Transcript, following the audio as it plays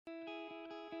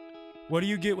What do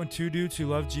you get when two dudes who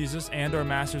love Jesus and are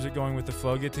masters at going with the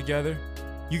flow get together?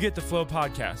 You get the Flow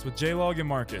Podcast with J-Log and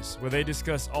Marcus, where they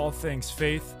discuss all things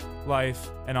faith, life,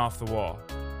 and off the wall.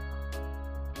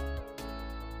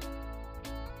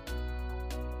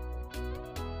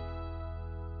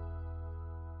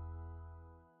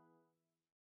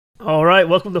 All right,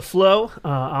 welcome to Flow.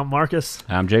 I'm Marcus.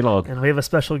 I'm J-Log. And we have a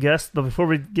special guest. But before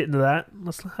we get into that,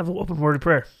 let's have an open word of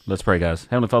prayer. Let's pray, guys.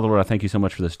 Heavenly Father, Lord, I thank you so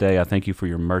much for this day. I thank you for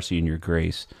your mercy and your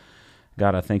grace.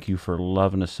 God, I thank you for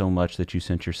loving us so much that you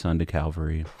sent your Son to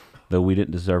Calvary. Though we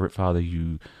didn't deserve it, Father,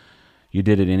 you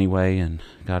did it anyway, and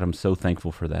God, I'm so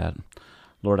thankful for that.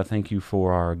 Lord, I thank you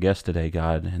for our guest today,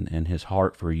 God, and his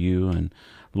heart for you. And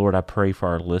Lord, I pray for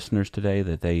our listeners today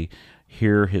that they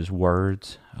hear his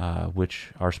words,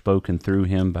 which are spoken through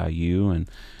him by you, and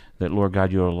that, Lord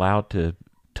God, you're allowed to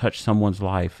touch someone's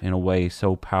life in a way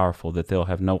so powerful that they'll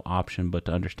have no option but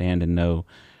to understand and know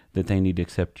that they need to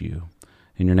accept you.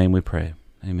 In your name we pray.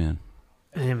 Amen.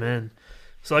 Amen.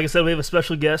 So like I said, we have a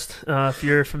special guest. If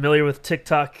you're familiar with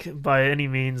TikTok by any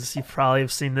means, you probably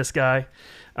have seen this guy.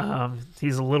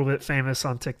 He's a little bit famous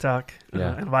on TikTok,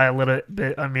 and by a little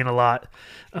bit, I mean a lot.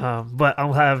 But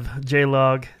I'll have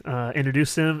J-Log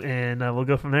introduce him, and we'll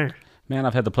go from there. Man,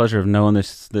 I've had the pleasure of knowing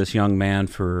this young man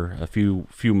for a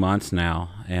few months now,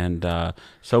 and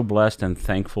so blessed and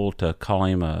thankful to call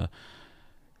him a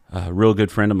real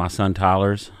good friend of my son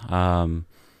Tyler's.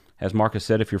 As Marcus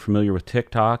said, if you're familiar with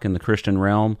TikTok in the Christian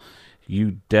realm,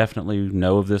 you definitely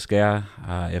know of this guy.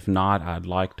 If not, I'd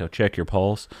like to check your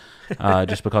pulse,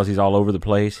 just because he's all over the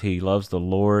place. He loves the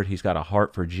Lord. He's got a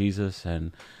heart for Jesus,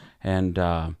 and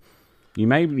you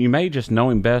may just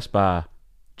know him best by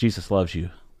Jesus loves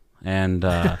you. And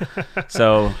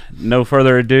so, no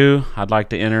further ado, I'd like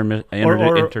to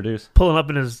introduce. Pulling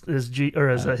up in his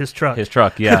truck. His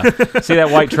truck, yeah. See that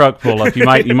white truck pull up? You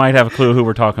might have a clue who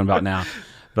we're talking about now.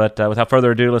 But without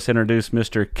further ado, let's introduce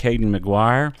Mr. Caden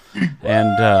McGuire.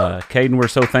 And Caden, we're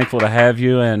so thankful to have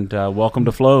you, and welcome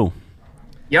to Flow.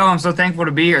 Yo, I'm so thankful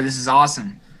to be here. This is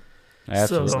awesome.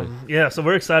 Absolutely. So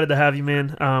we're excited to have you,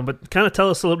 man. But kind of tell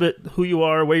us a little bit who you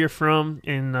are, where you're from,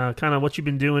 and kind of what you've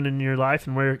been doing in your life,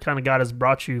 and where kind of God has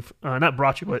brought you, not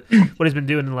brought you, but what he's been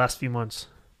doing in the last few months.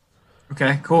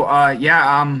 Okay, cool. My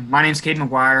name's Caden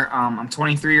McGuire. I'm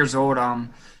 23 years old.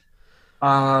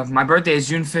 My birthday is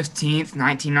June 15th,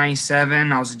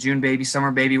 1997. I was a June baby,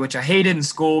 summer baby, which I hated in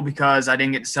school because I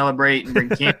didn't get to celebrate and bring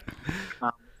candy.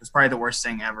 It was probably the worst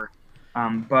thing ever.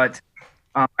 But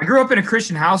I grew up in a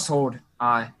Christian household.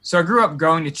 So I grew up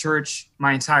going to church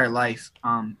my entire life.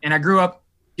 And I grew up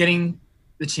getting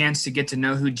the chance to get to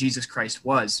know who Jesus Christ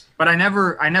was. But I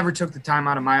never took the time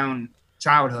out of my own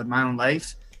childhood, my own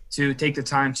life, to take the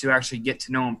time to actually get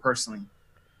to know him personally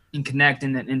and connect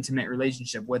in an intimate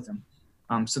relationship with him.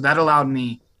 So that allowed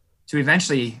me to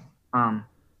eventually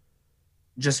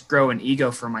just grow an ego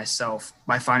for myself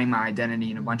by finding my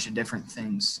identity in a bunch of different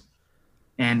things.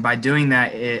 And by doing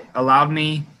that, it allowed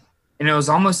me, and it was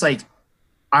almost like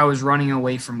I was running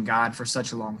away from God for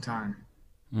such a long time.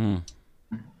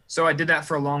 So I did that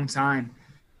for a long time,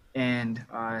 and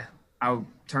I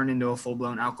turned into a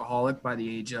full-blown alcoholic by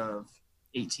the age of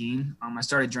 18. I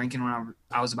started drinking when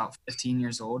I was about 15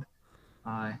 years old,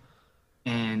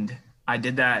 and I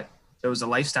did that. It was a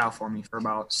lifestyle for me for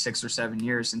about 6 or 7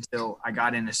 years until I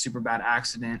got in a super bad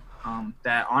accident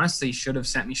that honestly should have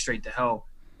sent me straight to hell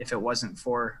if it wasn't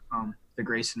for the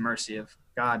grace and mercy of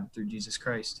God through Jesus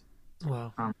Christ.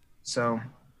 Wow. So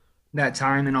that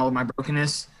time and all of my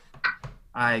brokenness,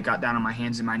 I got down on my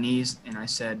hands and my knees and I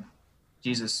said,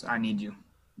 Jesus, I need you. I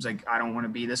was like, I don't want to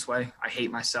be this way. I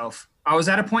hate myself. I was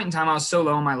at a point in time, I was so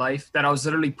low in my life that I was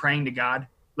literally praying to God,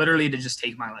 literally to just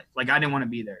take my life. Like I didn't want to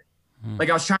be there.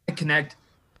 Like I was trying to connect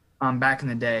back in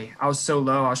the day. I was so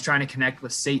low. I was trying to connect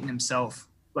with Satan himself,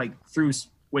 like through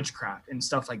witchcraft and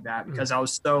stuff like that, because I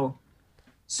was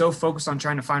so focused on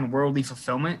trying to find worldly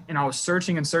fulfillment. And I was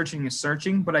searching and searching and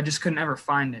searching, but I just couldn't ever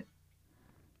find it.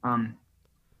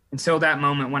 Until that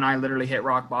moment when I literally hit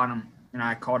rock bottom and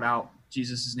I called out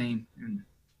Jesus' name, and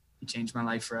he changed my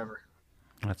life forever.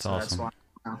 That's awesome.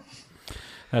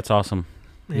 That's awesome.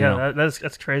 Yeah,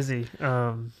 that's crazy.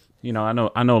 You know,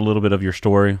 I know a little bit of your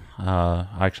story.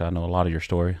 Actually, I know a lot of your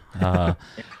story,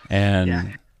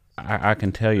 and I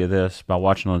can tell you this by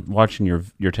watching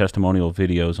your testimonial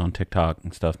videos on TikTok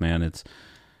and stuff, man. It's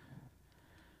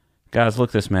guys,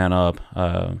 look this man up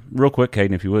real quick,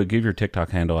 Caden, if you would give your TikTok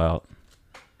handle out.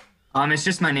 It's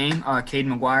just my name,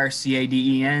 Caden McGuire,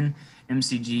 CADEN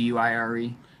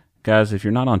MCGUIRE. Guys, if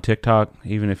you're not on TikTok,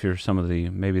 even if you're some of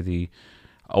the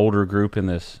older group in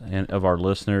this of our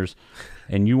listeners,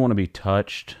 and you want to be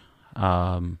touched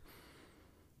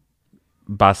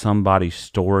by somebody's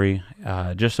story.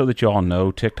 Just so that you all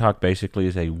know, TikTok basically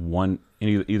is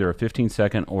either a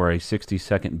 15-second or a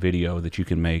 60-second video that you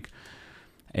can make.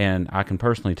 And I can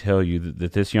personally tell you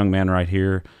that this young man right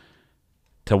here,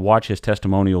 to watch his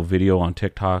testimonial video on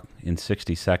TikTok in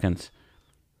 60 seconds,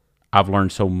 I've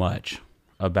learned so much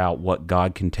about what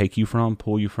God can take you from,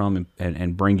 pull you from,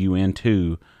 and bring you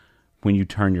into when you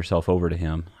turn yourself over to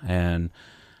Him. And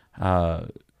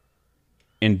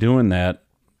in doing that,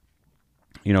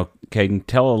 Caden,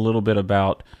 tell a little bit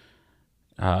about,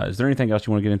 is there anything else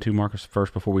you want to get into, Marcus,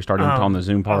 first before we start on the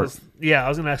Zoom part? I was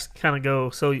going to ask, kind of go,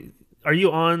 so are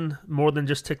you on more than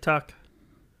just TikTok?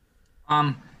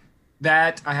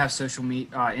 That I have social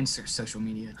media, social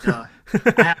media. I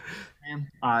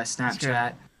have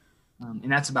Snapchat,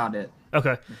 and that's about it.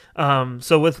 Okay.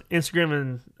 So with Instagram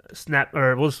and Snap,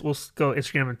 or we'll go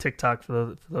Instagram and TikTok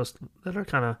for those that are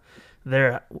kind of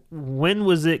there. When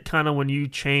was it kind of when you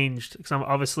changed? Because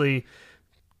obviously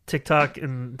TikTok's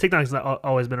not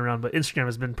always been around, but Instagram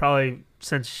has been probably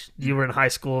since you were in high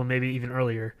school and maybe even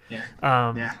earlier. Yeah.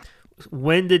 Yeah.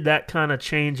 When did that kind of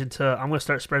change into, I'm going to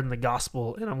start spreading the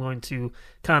gospel and I'm going to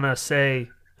kind of say,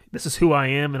 this is who I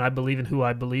am and I believe in who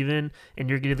I believe in, and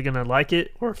you're either going to like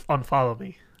it or unfollow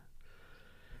me?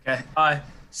 Okay.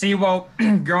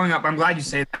 Growing up, I'm glad you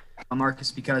say that,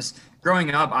 Marcus, because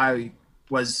growing up, I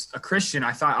was a Christian.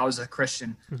 I thought I was a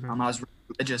Christian. I was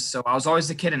religious. So I was always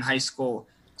the kid in high school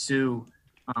to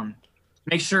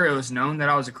make sure it was known that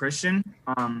I was a Christian.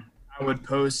 I would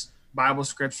post Bible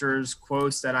scriptures,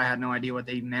 quotes that I had no idea what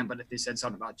they meant, but if they said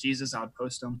something about Jesus, I would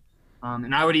post them.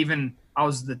 And I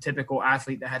was the typical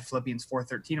athlete that had Philippians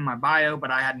 4:13 in my bio,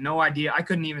 but I had no idea. I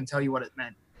couldn't even tell you what it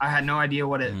meant. I had no idea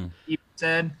what it even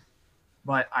said,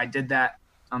 but I did that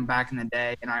back in the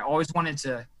day. And I always wanted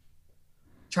to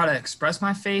try to express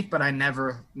my faith, but I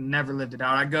never lived it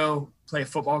out. I'd go play a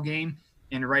football game,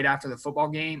 and right after the football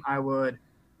game, I would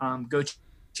go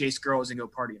chase girls and go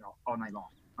party all night long.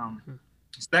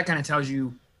 So that kind of tells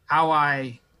you how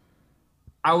I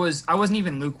wasn't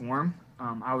even lukewarm.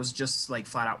 I was just like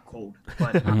flat out cold,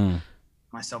 but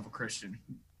myself a Christian.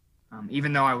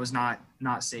 Even though I was not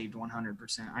saved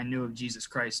 100%. I knew of Jesus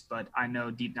Christ, but I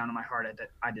know deep down in my heart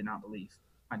that I did not believe.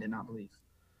 I did not believe.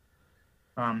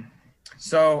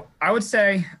 So I would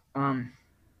say,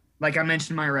 like I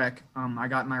mentioned my rec, I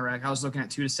got my rec. I was looking at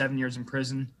 2 to 7 years in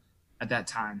prison at that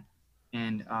time,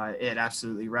 and it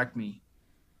absolutely wrecked me.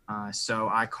 So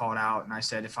I called out and I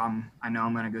said, I know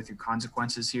I'm going to go through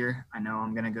consequences here. I know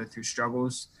I'm going to go through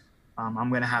struggles. I'm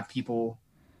going to have people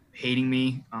hating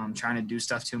me, trying to do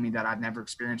stuff to me that I've never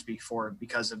experienced before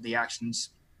because of the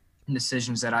actions and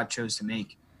decisions that I've chose to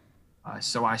make.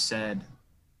 So I said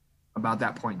about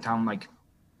that point in time, like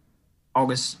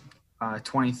September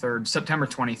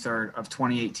 23rd of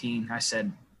 2018, I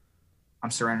said,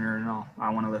 I'm surrendering all. I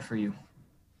want to live for you.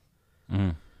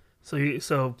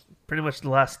 So pretty much the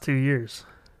last 2 years.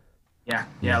 Yeah,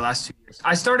 last 2 years.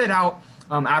 I started out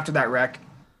after that wreck.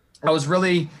 I was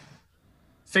really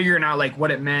figuring out like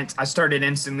what it meant. I started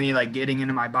instantly like getting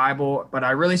into my Bible, but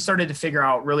I really started to figure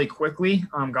out really quickly.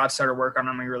 God started working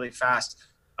on me really fast.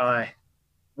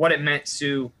 What it meant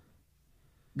to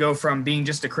go from being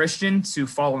just a Christian to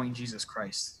following Jesus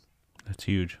Christ. That's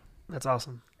huge. That's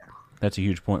awesome. That's a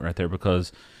huge point right there,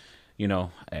 because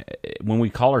when we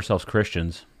call ourselves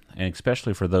Christians, and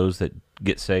especially for those that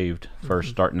get saved first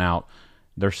starting out,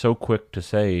 they're so quick to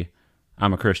say,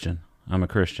 I'm a Christian,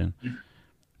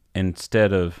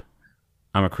 instead of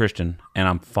I'm a Christian and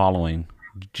I'm following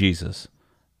Jesus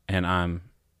and I'm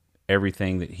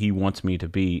everything that He wants me to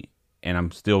be, and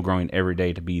I'm still growing every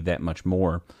day to be that much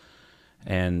more.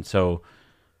 And so,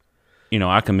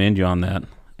 I commend you on that,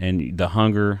 and the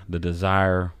hunger, the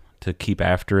desire to keep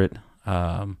after it.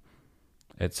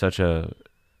 It's such a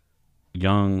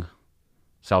young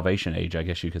salvation age, I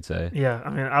guess you could say. Yeah,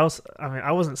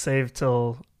 I wasn't saved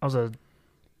till I was a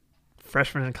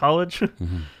freshman in college.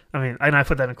 And I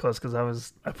put that in quotes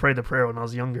because I prayed the prayer when I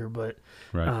was younger, but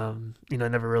right. I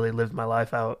never really lived my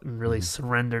life out and really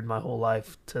surrendered my whole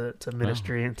life to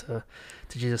ministry and to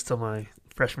Jesus till my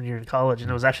freshman year in college. And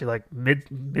it was actually like mid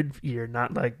year,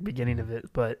 not like beginning of it.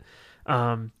 But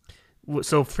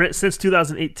since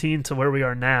 2018 to where we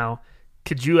are now,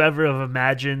 could you ever have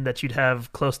imagined that you'd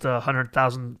have close to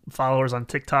 100,000 followers on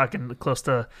TikTok and close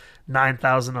to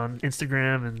 9,000 on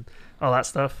Instagram and all that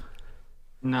stuff?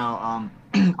 No,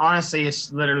 honestly,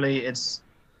 it's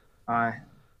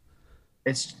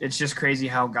just crazy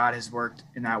how God has worked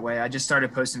in that way. I just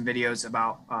started posting videos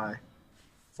about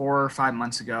 4 or 5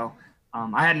 months ago.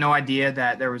 I had no idea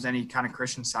that there was any kind of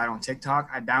Christian site on TikTok.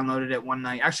 I downloaded it one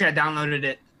night. Actually, I downloaded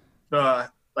it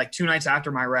the like 2 nights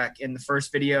after my wreck. In the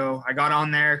first video, I got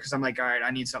on there because I'm like, all right,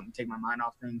 I need something to take my mind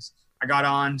off things. I got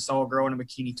on, saw a girl in a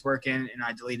bikini twerking, and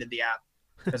I deleted the app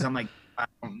because I'm like, I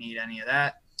don't need any of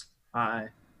that.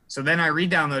 So then I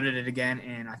re-downloaded it again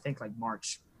in, I think, like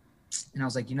March. And I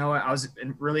was like, you know what? I was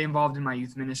really involved in my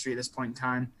youth ministry at this point in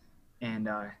time. And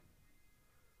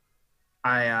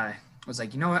I was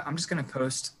like, you know what? I'm just going to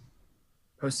post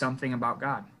something about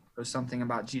God, post something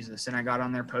about Jesus. And I got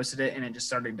on there, posted it, and it just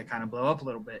started to kind of blow up a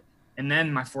little bit. And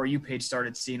then my For You page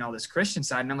started seeing all this Christian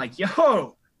side. And I'm like,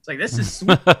 yo, it's like, this is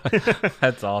sweet.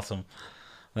 That's awesome.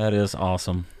 That is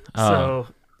awesome. So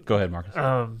go ahead,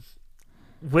 Marcus.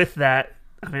 With that,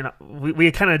 I mean,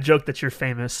 we kind of joke that you're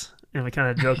famous, and we kind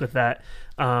of joke with that.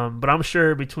 But I'm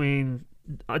sure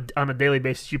on a daily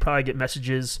basis, you probably get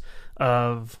messages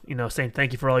of, saying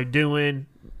thank you for all you're doing.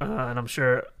 And I'm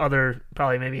sure other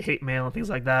probably maybe hate mail and things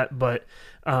like that. But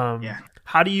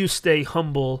how do you stay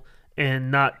humble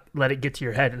and not let it get to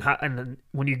your head? And then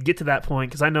when you get to that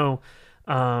point, because I know,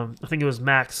 I think it was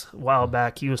Max a while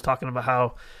back, he was talking about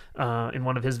how in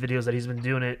one of his videos that he's been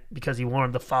doing it because he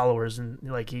wanted the followers, and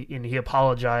he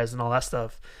apologized and all that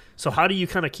stuff. So how do you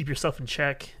kind of keep yourself in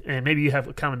check? And maybe you have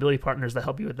accountability partners that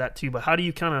help you with that too, but how do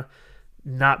you kind of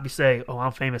not say, oh,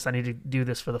 I'm famous, I need to do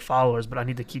this for the followers, but I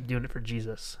need to keep doing it for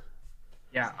Jesus?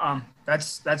 Yeah,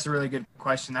 that's a really good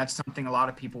question. That's something a lot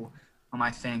of people, I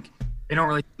think, they don't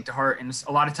really take to heart. And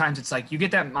a lot of times it's like you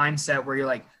get that mindset where you're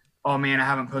like, oh man, I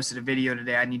haven't posted a video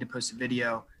today, I need to post a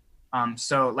video.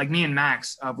 So like me and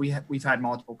Max, we've had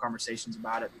multiple conversations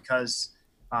about it, because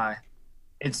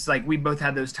it's like we both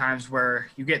had those times where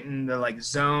you get in the like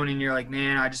zone and you're like,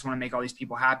 man, I just want to make all these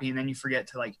people happy, and then you forget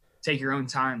to like take your own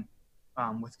time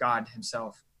with God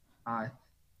himself.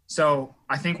 So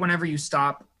I think whenever you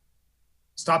stop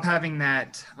having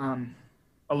that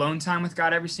alone time with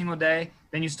God every single day,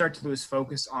 then you start to lose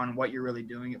focus on what you're really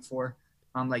doing it for.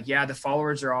 Like, yeah, the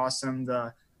followers are awesome,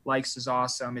 the likes is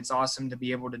awesome. It's awesome to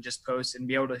be able to just post and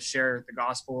be able to share the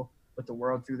gospel with the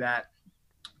world through that.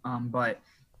 But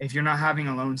if you're not having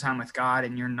alone time with God,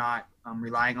 and you're not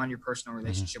relying on your personal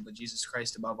relationship with Jesus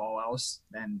Christ above all else,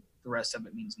 then the rest of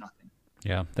it means nothing.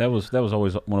 Yeah, that was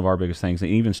always one of our biggest things. And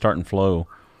even starting Flow,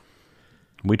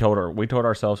 we told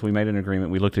ourselves, we made an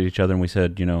agreement. We looked at each other and we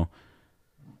said,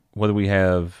 whether we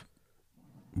have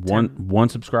one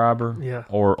subscriber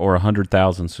or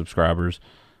 100,000 subscribers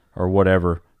or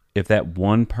whatever, if that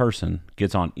one person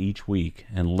gets on each week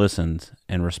and listens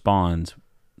and responds,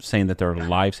 saying that their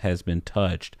lives has been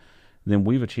touched, then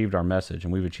we've achieved our message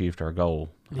and we've achieved our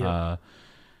goal. Yeah.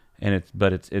 And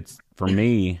it's for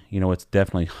me, it's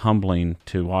definitely humbling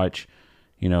to watch,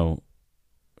 how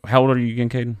old are you again,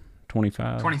 Caden?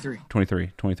 25?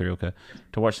 23, okay.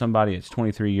 To watch somebody that's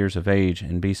 23 years of age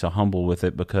and be so humble with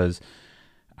it, because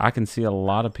I can see a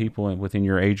lot of people within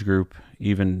your age group,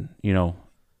 even,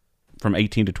 from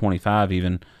 18 to 25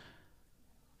 even,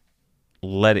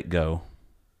 let it go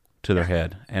to their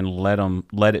head and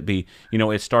let it be.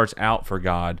 It starts out for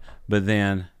God, but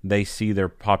then they see their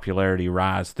popularity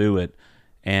rise through it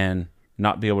and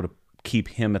not be able to keep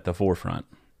him at the forefront.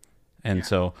 And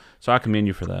so I commend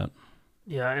you for that.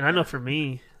 Yeah, and I know for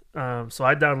me, so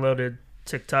I downloaded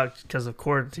TikTok because of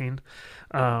quarantine,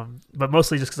 but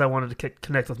mostly just because I wanted to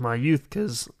connect with my youth,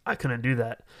 because I couldn't do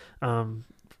that,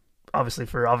 obviously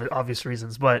for obvious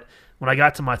reasons. But when I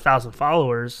got to my 1,000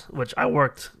 followers, which I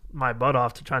worked my butt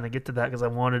off to trying to get to that because I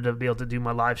wanted to be able to do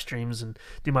my live streams and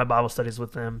do my Bible studies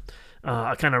with them,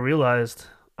 I kind of realized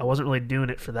I wasn't really doing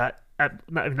it for that.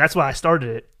 That's why I started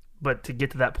it, but to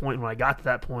get to that point, when I got to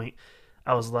that point,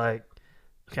 I was like,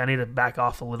 okay, I need to back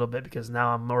off a little bit, because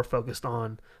now I'm more focused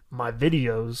on my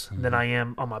videos than I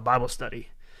am on my Bible study.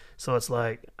 So it's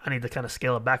like I need to kind of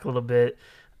scale it back a little bit,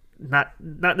 not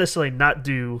necessarily not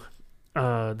do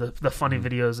the funny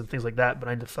videos and things like that, but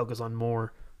I need to focus on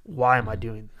more, why am I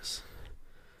doing this?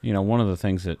 One of the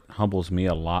things that humbles me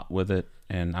a lot with it,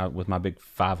 and with my big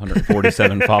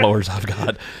 547 followers I've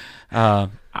got, I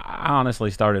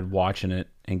honestly started watching it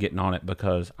and getting on it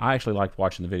because I actually liked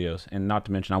watching the videos, and not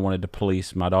to mention I wanted to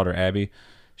police my daughter Abby.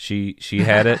 She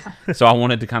had it, so I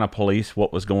wanted to kind of police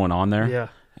what was going on there. Yeah,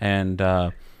 and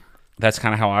that's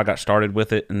kind of how I got started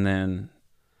with it. And then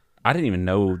I didn't even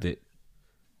know that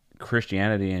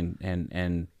Christianity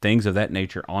and things of that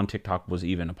nature on TikTok was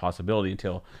even a possibility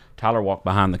until Tyler walked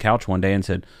behind the couch one day and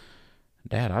said,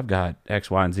 "Dad, I've got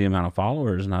X, Y, and Z amount of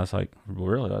followers." And I was like,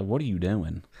 "Really? Like, what are you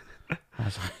doing?" I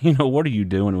was like, what are you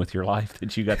doing with your life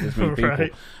that you got this many people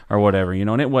right. or whatever,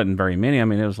 and it wasn't very many. I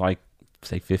mean, it was like,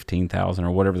 say 15,000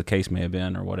 or whatever the case may have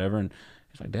been or whatever. And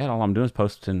he's like, "Dad, all I'm doing is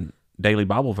posting daily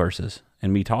Bible verses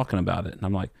and me talking about it." And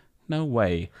I'm like, no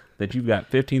way that you've got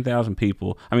 15,000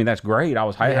 people. I mean, that's great. I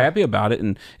was happy about it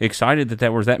and excited that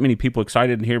there was that many people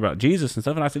excited to hear about Jesus and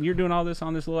stuff. And I said, you're doing all this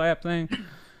on this little app thing?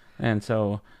 And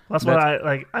so that's what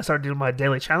I started doing my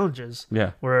daily challenges.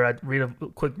 Yeah. Where I'd read a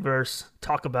quick verse,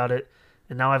 talk about it,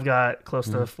 and now I've got close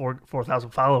to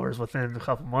 4,000 followers within a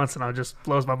couple months, and it just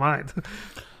blows my mind.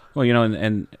 Well,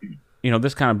 and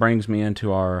this kind of brings me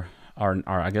into our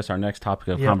I guess our next topic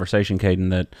of conversation,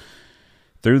 Caden, that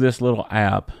through this little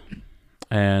app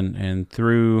and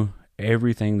through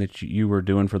everything that you were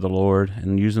doing for the Lord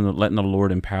and letting the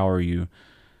Lord empower you,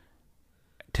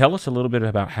 tell us a little bit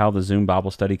about how the Zoom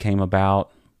Bible study came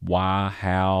about, why,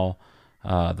 how,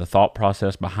 the thought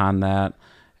process behind that,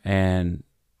 and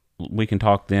we can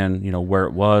talk then, where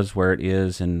it was, where it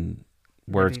is, and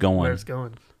where it's going. Where it's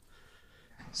going.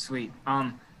 Sweet.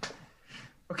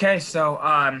 Okay, so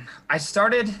I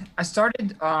started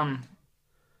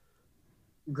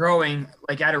growing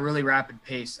like at a really rapid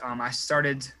pace. I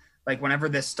started like whenever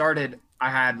this started, I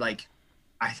had like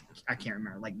I can't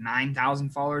remember, like 9,000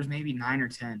 followers, maybe 9 or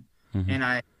 10. Mm-hmm. And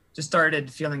I just started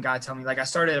feeling God tell me, like I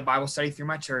started a Bible study through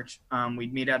my church.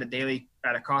 We'd meet at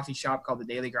a coffee shop called the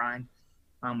Daily Grind.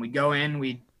 We'd go in,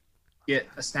 we'd get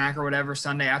a snack or whatever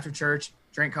Sunday after church,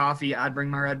 drink coffee. I'd bring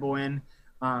my Red Bull in.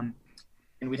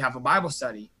 And we'd have a Bible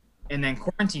study, and then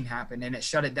quarantine happened and it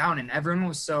shut it down, and everyone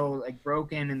was so like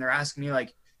broken, and they're asking me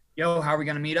like, yo, how are we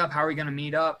going to meet up? How are we going to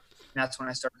meet up? And that's when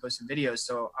I started posting videos.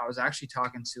 So I was actually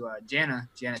talking to Jana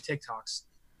TikToks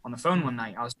on the phone one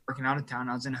night. I was working out of town.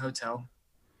 I was in a hotel,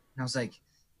 and I was like,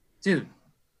 dude,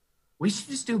 we should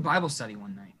just do a Bible study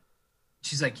one night.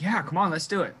 She's like, yeah, come on, let's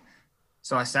do it.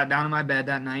 So I sat down in my bed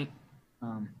that night,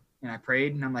 and I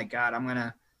prayed, and I'm like, God, I'm going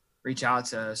to reach out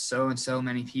to so and so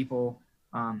many people.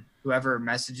 Whoever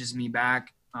messages me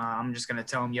back, I'm just going to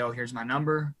tell them, yo, here's my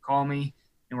number, call me,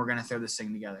 and we're going to throw this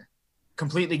thing together.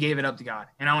 Completely gave it up to God.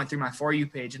 And I went through my For You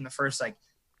page, and the first like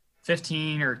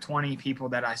 15 or 20 people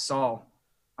that I saw,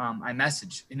 I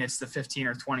messaged, and it's the 15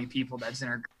 or 20 people that's in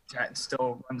our chat and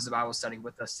still runs the Bible study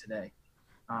with us today.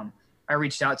 I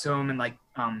reached out to them, and like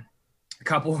a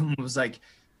couple of them was like,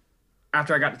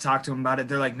 after I got to talk to them about it,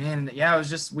 they're like, man, yeah, it was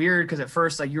just weird because at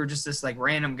first, like, you were just this like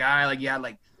random guy, like you had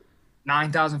like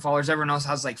 9,000 followers. Everyone else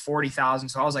has like 40,000.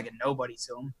 So I was like a nobody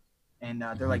to them. And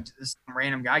they're like, this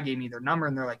random guy gave me their number,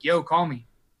 and they're like, yo, call me.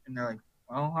 And they're like,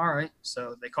 well, all right.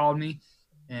 So they called me,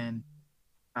 and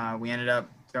we ended up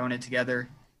throwing it together.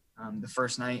 The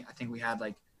first night, I think we had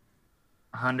like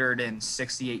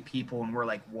 168 people, and we're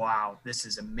like, wow, this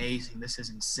is amazing. This is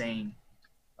insane.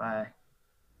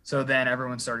 So then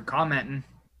everyone started commenting,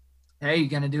 hey, you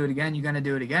going to do it again? You going to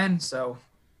do it again? So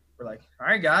we're like, all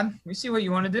right, God, we see what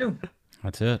you want to do.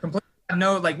 That's it.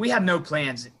 We had no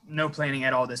planning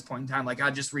at all at this point in time. Like,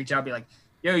 I'd just reach out, be like,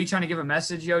 yo, you trying to give a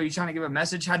message? Yo, you trying to give a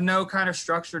message? Had no kind of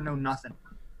structure, no nothing.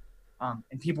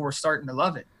 And people were starting to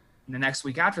love it. And the next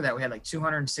week after that, we had like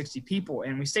 260 people,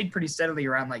 and we stayed pretty steadily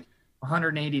around like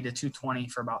 180 to 220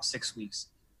 for about 6 weeks.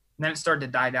 And then it started to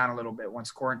die down a little bit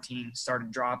once quarantine started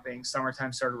dropping,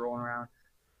 summertime started rolling around.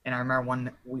 And I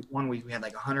remember one week we had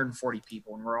like 140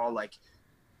 people, and we're all like,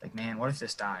 man, what if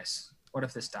this dies? What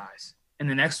if this dies? And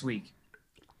the next week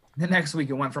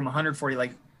it went from 140,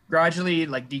 like gradually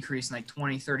like decreasing like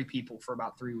 20, 30 people for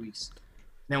about 3 weeks.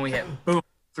 Then we hit boom,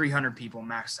 300 people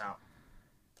maxed out.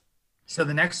 So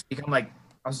the next week I'm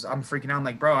freaking out. I'm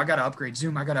like, bro, I got to upgrade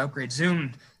Zoom.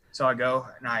 So I go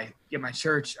and I get my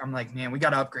church. I'm like, man, we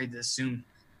got to upgrade this Zoom.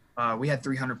 We had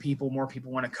 300 people, more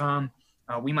people want to come.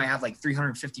 We might have like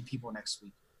 350 people next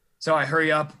week. So I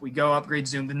hurry up, we go upgrade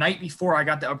Zoom. The night before I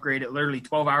got to upgrade it, literally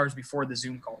 12 hours before the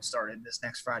Zoom call started this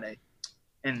next Friday.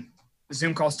 And the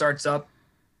Zoom call starts up,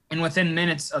 and within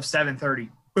minutes of 7:30,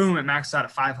 boom, it maxed out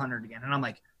at 500 again. And I'm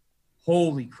like,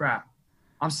 holy crap.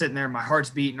 I'm sitting there, my heart's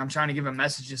beating. I'm trying to give a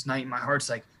message this night, and my heart's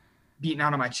like beating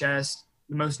out of my chest.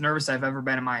 The most nervous I've ever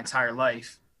been in my entire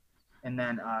life. And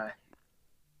then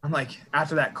I'm like,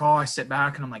 after that call, I sit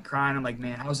back and I'm like crying. I'm like,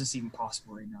 man, how is this even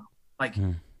possible right now? Like,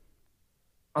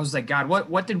 I was like, God,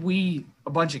 what did we, a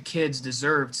bunch of kids,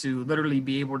 deserve to literally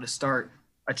be able to start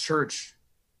a church,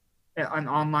 an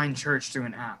online church through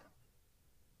an app?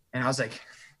 And I was like,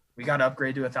 we got to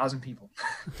upgrade to 1,000 people.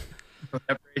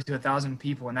 Upgrade to 1,000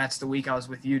 people. And that's the week I was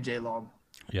with you, J-Log.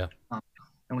 Yeah.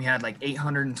 And we had like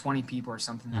 820 people or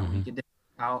something that week. It did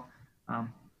out.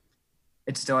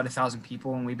 It's still at 1,000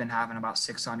 people, and we've been having about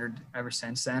 600 ever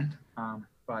since then.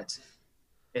 But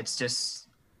it's just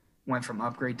went from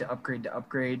upgrade to upgrade to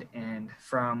upgrade, and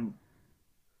from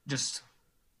just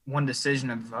one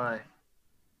decision of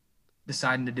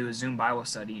deciding to do a Zoom Bible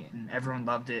study, and everyone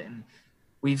loved it. And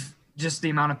we've just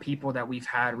the amount of people that we've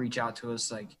had reach out to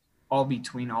us, like, all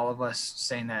between all of us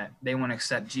saying that they want to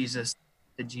accept Jesus,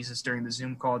 during the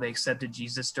Zoom call. They accepted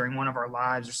Jesus during one of our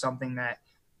lives or something that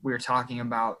we were talking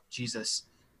about Jesus.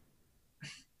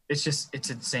 It's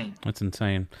insane. It's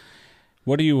insane.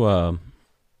 What do you,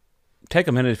 take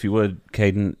a minute if you would,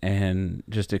 Caden, and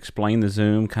just explain the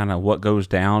Zoom, kind of what goes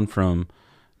down from,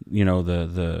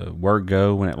 the word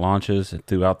go when it launches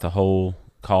throughout the whole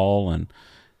call, and,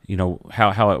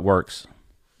 how it works.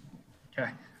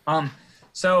 Okay.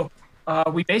 So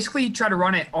we basically try to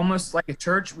run it almost like a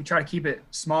church. We try to keep it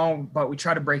small, but we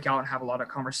try to break out and have a lot of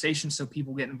conversations so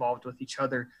people get involved with each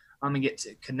other and get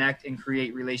to connect and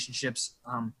create relationships.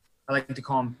 I like to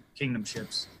call them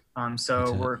kingdomships.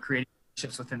 So we're creating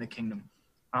relationships within the kingdom.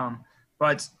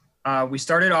 But we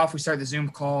start the Zoom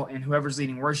call, and whoever's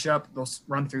leading worship, they'll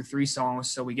run through 3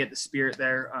 songs. So we get the spirit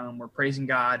there. We're praising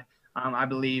God. I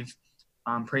believe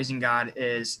praising God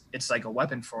it's like a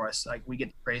weapon for us. Like, we get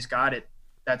to praise God.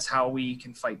 That's how we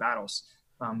can fight battles.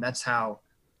 That's how,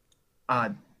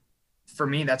 for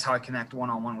me, that's how I connect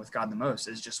one-on-one with God the most,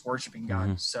 is just worshiping God.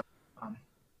 Mm-hmm. So,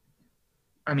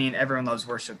 everyone loves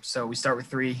worship. So we start with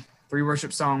three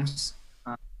worship songs,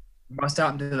 bust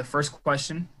out into the first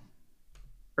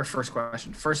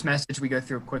message. We go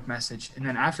through a quick message. And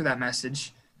then after that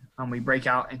message, we break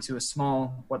out into a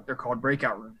small, what they're called,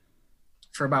 breakout room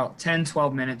for about 10,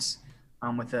 12 minutes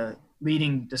with a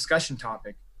leading discussion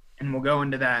topic. And we'll go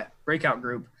into that breakout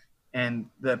group, and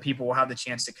the people will have the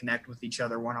chance to connect with each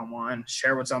other one-on-one,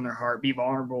 share what's on their heart, be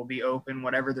vulnerable, be open,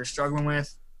 whatever they're struggling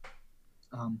with.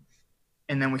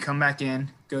 And then we come back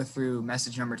in, go through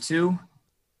message number 2,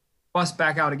 bust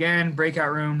back out again,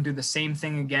 breakout room, do the same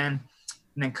thing again,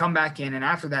 and then come back in. And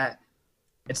after that,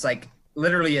 it's like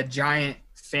literally a giant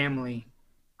family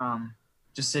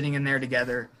just sitting in there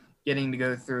together, getting to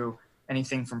go through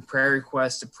anything from prayer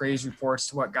requests to praise reports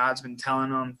to what God's been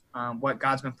telling them, what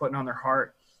God's been putting on their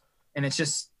heart. And it's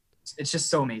just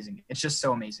so amazing. It's just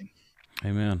so amazing.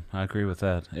 Amen. I agree with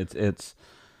that. It's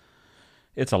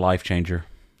a life changer.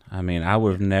 I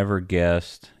would have never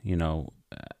guessed,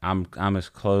 I'm as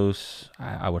close,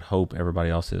 I would hope everybody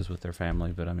else is with their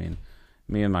family, but me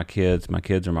and my kids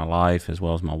are my life, as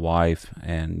well as my wife,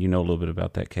 and a little bit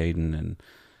about that, Caden,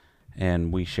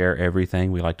 and we share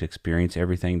everything. We like to experience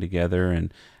everything together,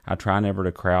 and I try never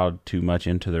to crowd too much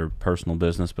into their personal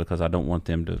business, because I want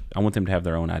them to have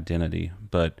their own identity.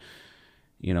 But,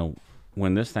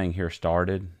 when this thing here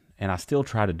started, and I still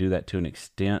try to do that to an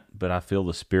extent, but I feel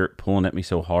the Spirit pulling at me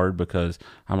so hard, because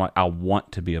I'm like, I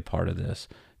want to be a part of this,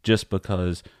 just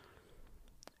because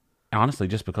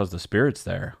the Spirit's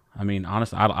there.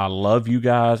 Honestly, I love you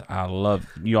guys.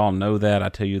 You all know that. I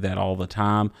tell you that all the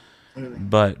time.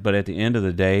 But at the end of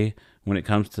the day, when it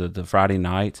comes to the Friday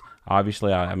nights,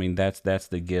 obviously, that's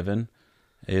the given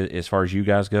as far as you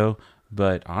guys go.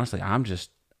 But honestly, I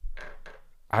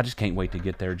just can't wait to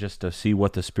get there, just to see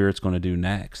what the Spirit's going to do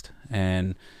next.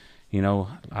 And,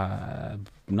 I'm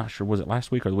not sure, was it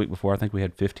last week or the week before? I think we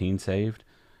had 15 saved.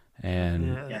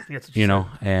 And,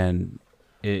 and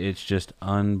it's just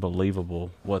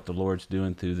unbelievable what the Lord's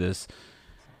doing through this.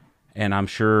 And I'm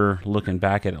sure, looking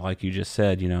back at it, like you just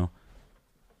said, you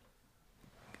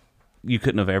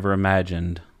couldn't have ever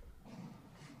imagined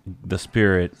the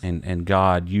Spirit and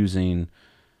God using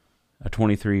a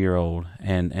 23-year-old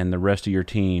and the rest of your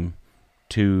team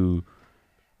to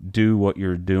do what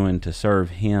you're doing to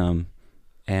serve Him.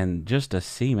 And just to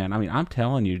see, man, I'm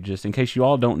telling you, just in case you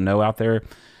all don't know out there,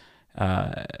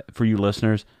 for you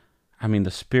listeners,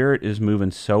 the Spirit is moving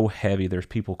so heavy. There's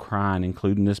people crying,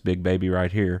 including this big baby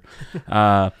right here.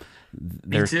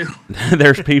 Me too.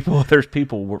 There's people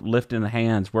lifting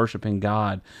hands, worshiping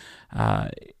God. I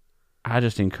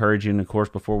just encourage you, and of course,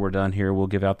 before we're done here, we'll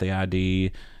give out the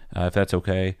ID, if that's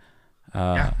okay.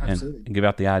 Yeah, absolutely. And give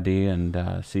out the ID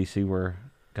and see where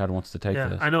God wants to take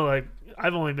this. I know,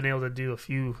 I've only been able to do a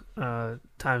few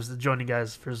times to join you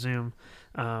guys for Zoom.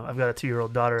 I've got a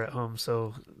 2-year-old daughter at home,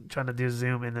 so trying to do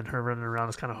Zoom and then her running around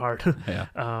is kind of hard.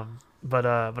 Yeah. But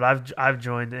I've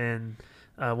joined in.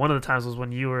 One of the times was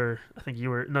when you were. I think you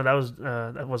were. No,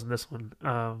 that wasn't this one.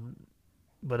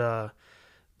 But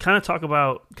kind of talk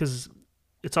about, because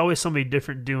it's always somebody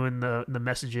different doing the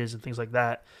messages and things like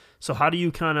that. So how do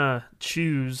you kind of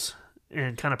choose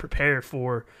and kind of prepare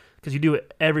for? Because you do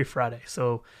it every Friday,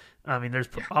 so there's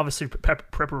obviously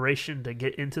preparation to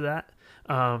get into that.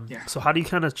 So how do you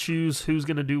kind of choose who's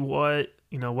going to do what?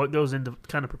 What goes into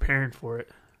kind of preparing for it?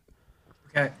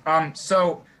 Okay.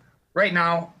 So right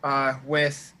now,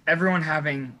 with everyone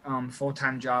having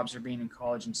full-time jobs or being in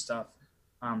college and stuff,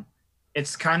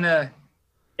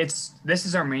 this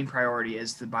is our main priority,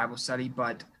 is the Bible study.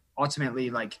 But ultimately,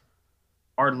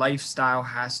 our lifestyle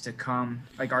has to come,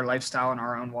 like our lifestyle and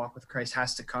our own walk with Christ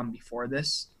has to come before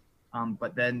this.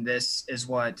 But then this is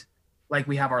what, like,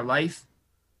 we have our life,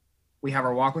 we have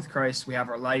our walk with Christ, we have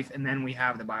our life, and then we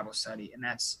have the Bible study. And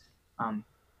that's kind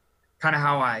of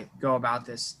how I go about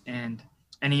this. And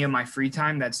any of my free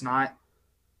time that's not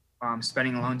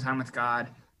spending alone time with God,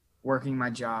 working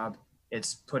my job,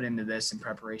 it's put into this in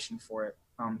preparation for it.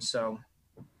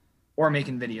 Or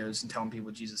making videos and telling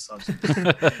people Jesus loves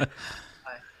them.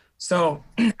 So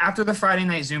after the Friday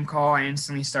night Zoom call, I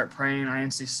instantly start praying. I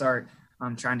instantly start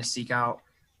trying to seek out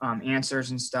answers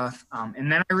and stuff.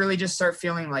 And then I really just start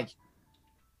feeling like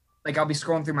I'll be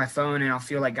scrolling through my phone and I'll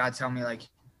feel like God tell me like,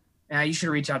 yeah, you should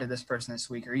reach out to this person this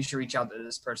week, or you should reach out to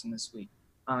this person this week.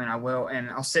 And I will.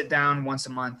 And I'll sit down once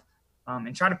a month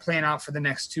and try to plan out for the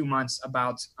next 2 months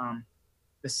about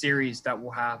the series that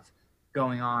we'll have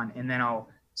going on. And then I'll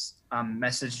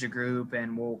message the group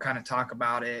and we'll kind of talk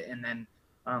about it. And then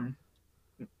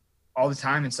all the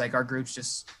time, it's like our group's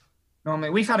just normally,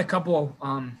 we've had a couple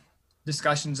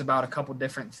discussions about a couple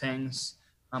different things,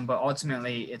 but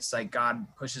ultimately it's like God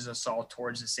pushes us all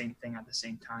towards the same thing at the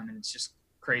same time. And it's just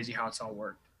crazy how it's all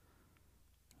worked.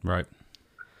 Right.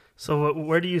 So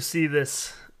where do you see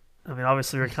this? I mean,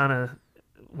 obviously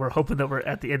we're hoping that we're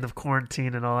at the end of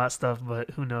quarantine and all that stuff, but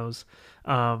who knows?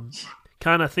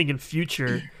 Kind of thinking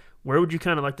future, where would you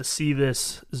kind of like to see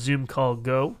this Zoom call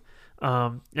go?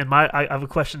 And I have a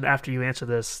question after you answer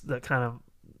this that kind of,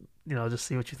 just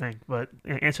see what you think, but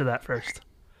answer that first.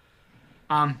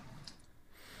 Long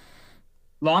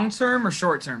term or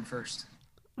short term first?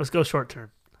 Let's go short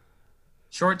term.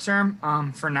 Short term,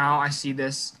 for now, I see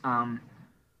this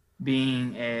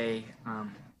being a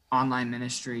online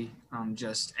ministry.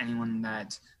 Just anyone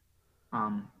that,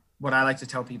 what I like to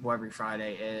tell people every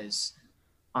Friday is,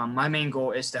 my main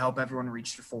goal is to help everyone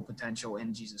reach their full potential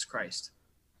in Jesus Christ.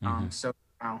 So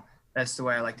that's the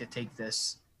way I like to take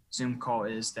this Zoom call,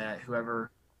 is that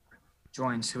whoever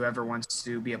joins, whoever wants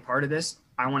to be a part of this,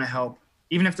 I want to help,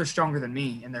 even if they're stronger than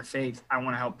me in their faith, I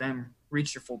want to help them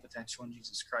reach their full potential in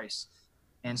Jesus Christ.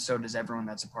 And so does everyone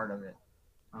that's a part of it.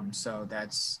 So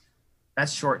that's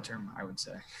short term, I would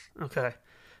say. Okay.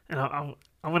 And I'm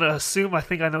going to assume, I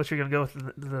think I know what you're going to go with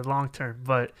the long term,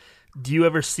 but do you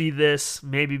ever see this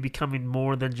maybe becoming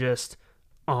more than just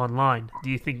online? Do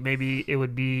you think maybe it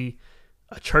would be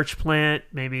a church plant,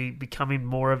 maybe becoming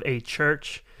more of a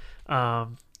church,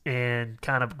 and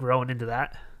kind of growing into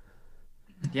that?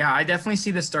 Yeah, I definitely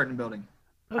see this starting building.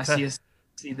 Okay. I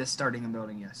see this starting a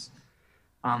building, yes.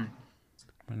 That's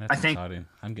I think exciting.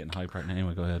 I'm getting hyped right now.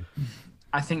 Anyway, go ahead.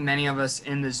 I think many of us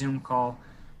in the Zoom call,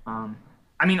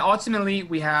 ultimately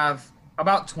we have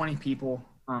about 20 people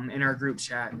in our group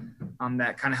chat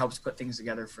that kind of helps put things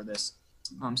together for this.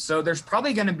 So there's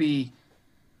probably going to be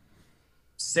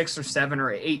 6 or 7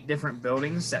 or 8 different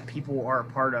buildings that people are a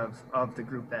part of the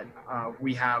group that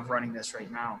we have running this right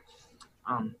now.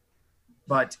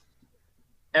 But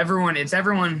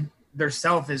everyone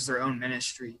theirself is their own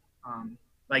ministry.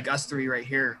 Like us 3 right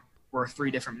here, we're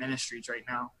 3 different ministries right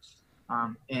now.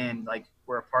 And like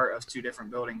we're a part of 2 different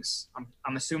buildings.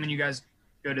 I'm assuming you guys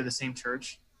go to the same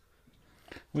church.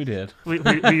 We did. We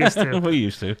used to. We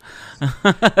used to.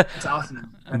 That's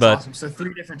awesome. That's awesome. So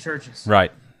 3 different churches.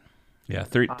 Right. Yeah,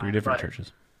 three different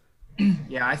churches.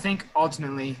 Yeah, I think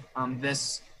ultimately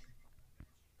this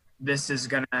is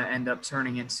going to end up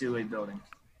turning into a building.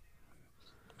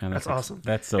 Man, that's awesome.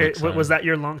 That's so exciting. Was that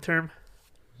your long term?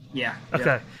 Yeah.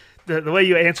 Okay. Yeah. The way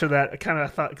you answer that, I kind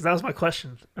of thought, because that was my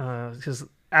question. Because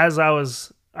as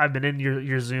I've been in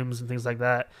your Zooms and things like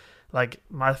that. Like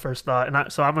my first thought, and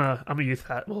I'm a youth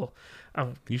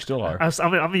you still are.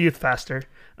 I'm a youth pastor,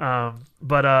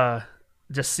 but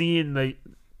just seeing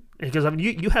because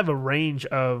you have a range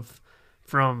of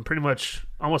from pretty much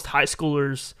almost high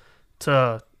schoolers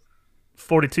to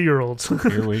 42-year-olds.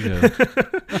 Here we go.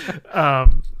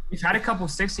 We've had a couple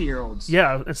 60-year-olds.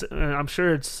 Yeah, I'm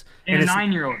sure it's and a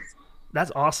 9-year-old.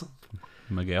 That's awesome.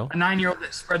 Miguel, a 9-year-old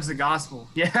that spreads the gospel.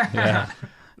 Yeah,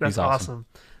 that's awesome.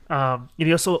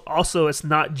 Also, it's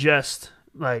not just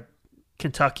like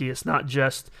Kentucky. It's not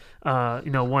just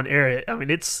one area. I mean,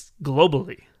 it's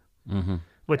globally,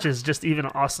 which is just even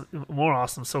more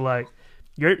awesome. So like,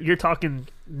 you're talking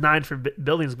 9 for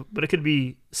buildings, but it could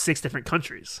be 6 different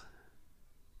countries.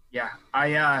 Yeah,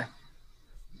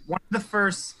 one of the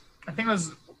first, I think it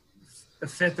was the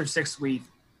 5th or 6th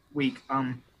week.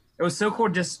 It was so cool.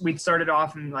 Just we'd started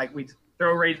off and like we'd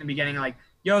throw right in the beginning, like,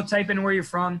 yo, type in where you're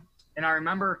from. And I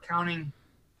remember counting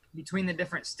between the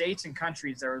different states and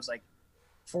countries, there was like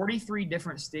 43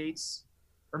 different states,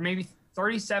 or maybe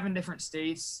 37 different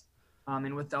states.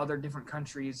 And with the other different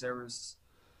countries, there was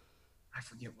I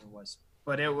forget what it was,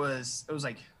 but it was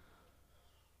like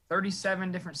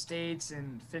 37 different states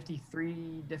and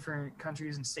 53 different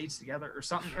countries and states together or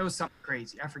something. It was something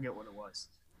crazy. I forget what it was,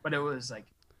 but it was like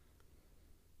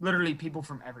literally people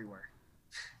from everywhere.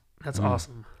 That's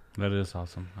awesome. That is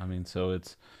awesome. I mean,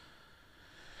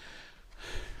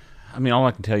 all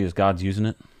I can tell you is God's using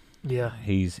it. Yeah.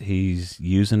 He's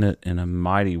using it in a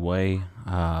mighty way.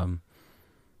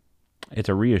 It's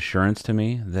a reassurance to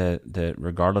me that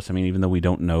regardless, even though we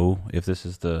don't know if this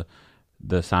is the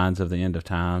signs of the end of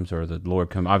times or the Lord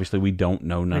come, obviously we don't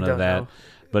know none of that. Know.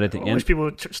 But at the end, I wish people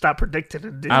would stop predicting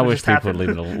and I wish people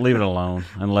would leave it alone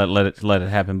and let it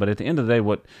happen. But at the end of the day,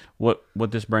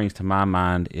 what this brings to my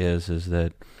mind is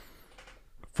that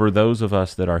for those of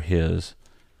us that are His,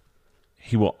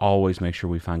 He will always make sure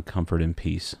we find comfort and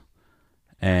peace,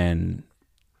 and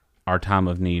our time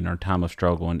of need and our time of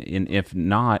struggle. And if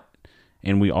not,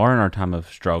 and we are in our time of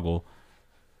struggle,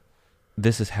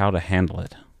 this is how to handle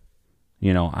it.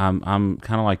 I'm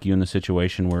kind of like you in the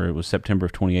situation where it was September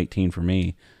of 2018 for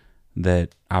me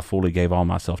that I fully gave all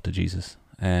myself to Jesus.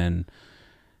 And,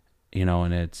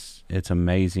 and it's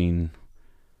amazing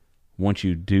once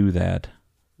you do that,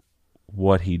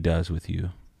 what He does with you.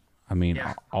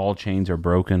 All chains are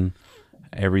broken.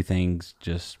 Everything's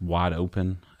just wide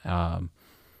open.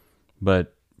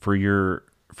 But for your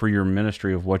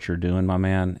ministry of what you're doing, my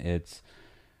man, it's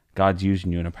God's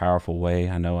using you in a powerful way.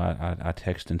 I know I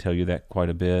text and tell you that quite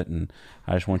a bit, and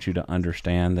I just want you to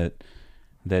understand that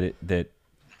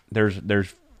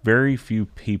there's very few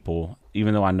people,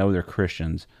 even though I know they're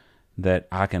Christians, that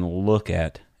I can look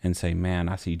at and say, man,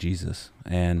 I see Jesus,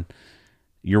 and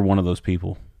you're one of those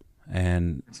people.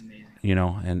 And That's amazing.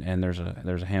 And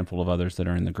there's a handful of others that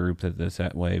are in the group that's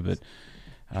that way, but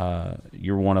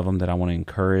you're one of them that I want to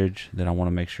encourage, that I want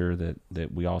to make sure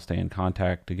that we all stay in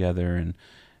contact together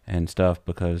and stuff,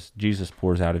 because Jesus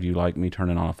pours out of you like me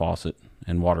turning on a faucet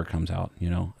and water comes out,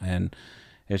 and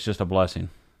it's just a blessing.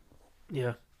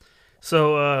 Yeah.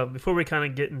 So before we kind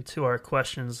of get into our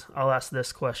questions, I'll ask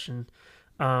this question.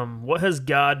 What has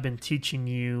God been teaching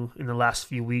you in the last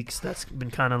few weeks that's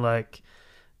been kind of like,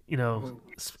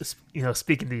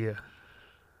 speaking to you?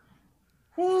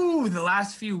 Ooh, the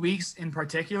last few weeks in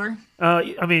particular?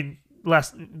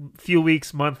 Last few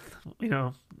weeks, month,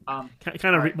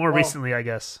 kind of recently, I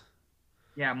guess.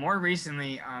 Yeah, more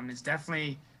recently, it's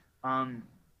definitely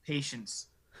patience.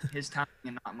 His timing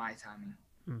and not my timing.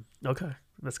 Okay,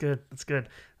 that's good. That's good.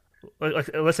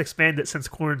 Let's expand it. Since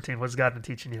quarantine, what's God been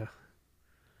teaching you?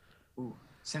 Ooh,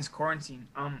 since quarantine,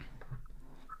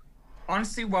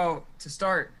 honestly, well, to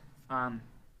start,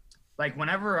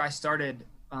 whenever I started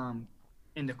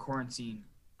into quarantine,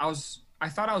 I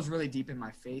thought I was really deep in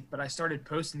my faith, but I started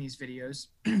posting these videos,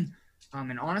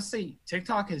 and honestly,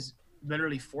 TikTok has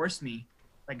literally forced me,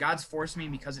 God's forced me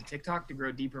because of TikTok to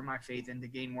grow deeper in my faith and to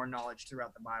gain more knowledge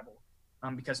throughout the Bible,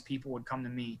 because people would come to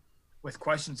me with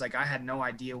questions I had no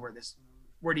idea where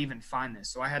to even find this.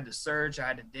 So I had to search, I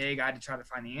had to dig, I had to try to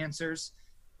find the answers,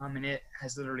 and it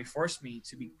has literally forced me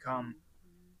to become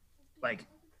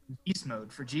beast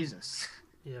mode for Jesus.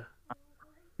 Yeah.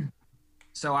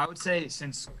 So I would say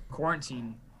since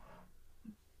quarantine,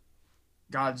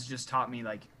 God's just taught me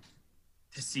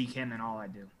to seek Him in all I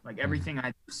do. Everything I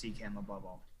do, seek Him above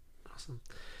all. Awesome.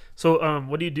 So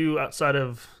what do you do outside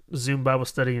of Zoom Bible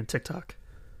study and TikTok?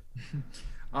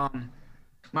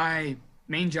 My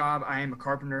main job, I am a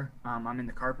carpenter. I'm in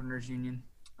the Carpenters Union.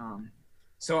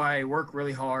 So I work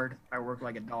really hard. I work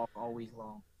like a dog all week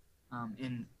long.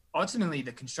 And ultimately,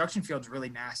 the construction field's really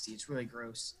nasty. It's really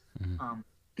gross. Mm-hmm.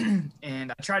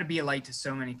 And I try to be a light to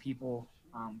so many people.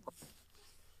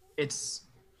 It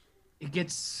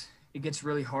gets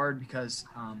really hard because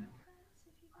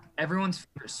everyone's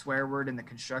favorite swear word in the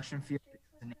construction field is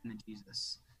the name of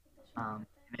Jesus. And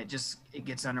it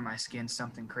gets under my skin,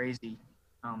 something crazy.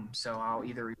 So I'll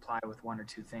either reply with one or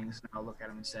two things, and I'll look at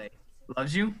him and say,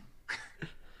 "Loves you?"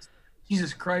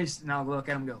 Jesus Christ. And I'll look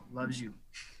at him and go, "Loves you."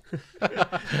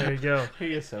 There you go.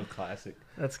 He is so classic.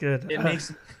 That's good.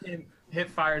 It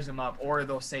fires him up. Or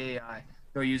they'll say,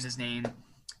 they'll use his name,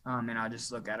 and I'll just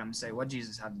look at him and say, "What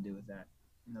Jesus have to do with that?"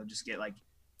 And they'll just get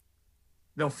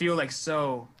they'll feel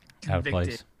so convicted. Out of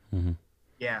place. Mm-hmm.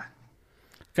 Yeah.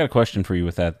 Got a question for you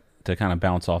with that, to kind of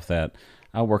bounce off that.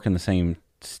 I work in the same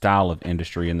style of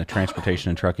industry, in the transportation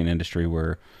and trucking industry,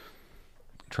 where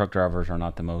truck drivers are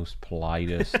not the most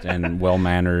politest and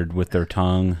well-mannered with their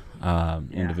tongue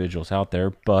individuals out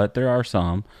there, but there are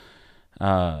some.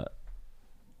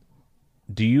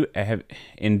 Do you have,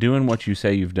 in doing what you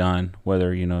say you've done,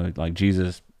 whether, like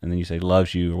Jesus, and then you say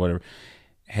loves you or whatever,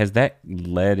 has that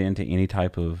led into any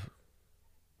type of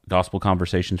gospel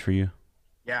conversations for you?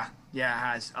 Yeah, it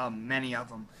has many of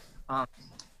them. Um,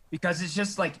 because it's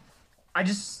just like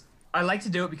I like to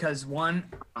do it because one,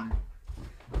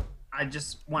 I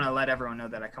just want to let everyone know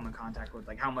that I come in contact with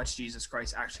like how much Jesus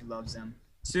Christ actually loves them.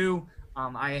 Two,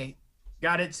 I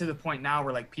got it to the point now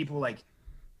where like people like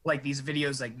these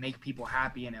videos like make people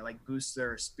happy and it like boosts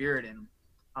their spirit in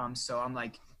them. So I'm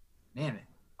like, man,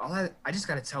 I just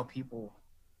got to tell people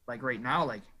like right now,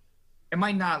 like it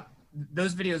might not,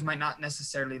 those videos might not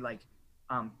necessarily like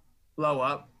blow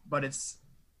up, but it's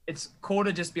cool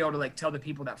to just be able to like tell the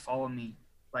people that follow me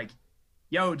like,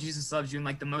 yo, Jesus loves you in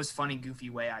like the most funny, goofy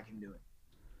way I can do it.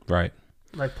 Right.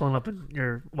 Like pulling up in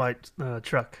your white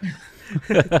truck.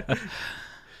 But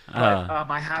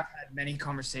I have had many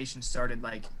conversations started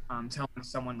like telling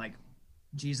someone like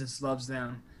Jesus loves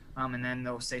them, and then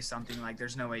they'll say something like,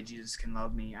 "There's no way Jesus can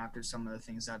love me after some of the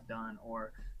things I've done,"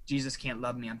 or "Jesus can't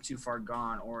love me, I'm too far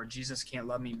gone," or "Jesus can't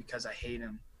love me because I hate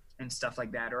him," and stuff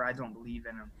like that, or "I don't believe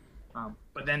in him."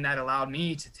 But then that allowed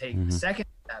me to take the second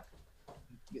step,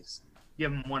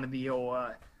 give him one of the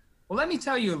old. Well, let me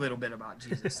tell you a little bit about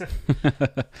Jesus.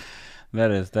 That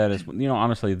is,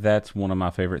 honestly, that's one of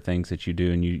my favorite things that you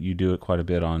do, and you do it quite a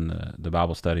bit on the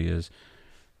Bible study, is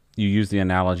you use the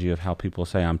analogy of how people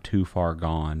say, I'm too far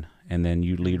gone, and then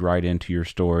you lead right into your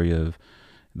story of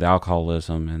the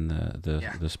alcoholism and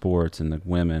the sports and the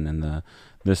women and the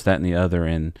this, that, and the other,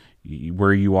 and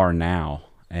where you are now.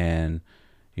 And,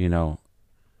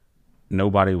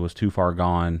 nobody was too far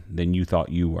gone than you thought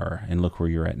you were, and look where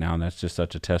you're at now. And that's just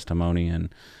such a testimony,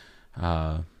 and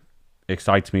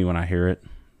excites me when I hear it,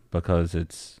 because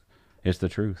it's the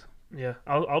truth. Yeah,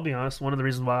 I'll be honest. One of the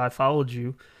reasons why I followed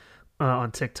you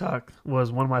on TikTok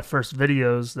was one of my first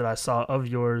videos that I saw of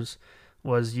yours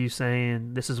was you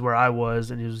saying this is where I was,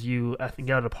 and it was you, I think,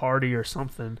 at a party or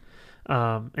something,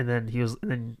 and then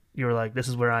you were like, this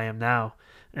is where I am now.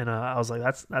 And I was like,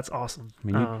 that's awesome. I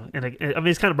mean,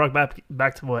 it's kind of brought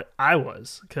back to what I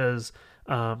was, because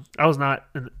I was not,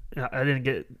 I didn't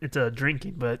get into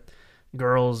drinking, but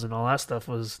girls and all that stuff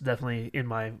was definitely in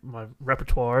my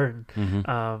repertoire, and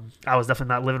I was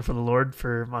definitely not living for the Lord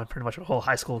for my pretty much a whole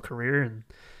high school career, and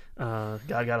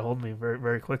God got a hold of me very,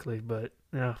 very quickly. But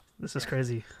yeah, this is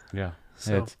crazy. Yeah,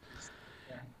 so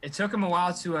it took him a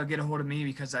while to get a hold of me,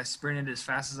 because I sprinted as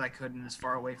fast as I could and as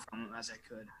far away from him as I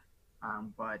could.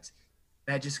 But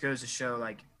that just goes to show,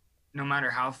 like, no matter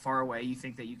how far away you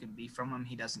think that you can be from him,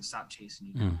 he doesn't stop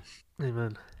chasing you.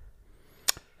 Amen.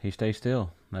 He stays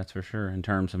still, that's for sure, in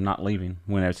terms of not leaving.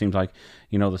 When it seems like,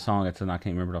 the song, I can't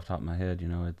remember it off the top of my head,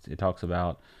 it talks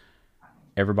about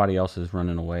everybody else is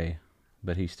running away,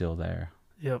 but he's still there.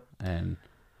 Yep. And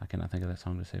I cannot think of that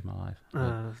song to save my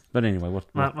life. But anyway,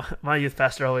 my youth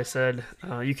pastor always said,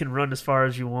 you can run as far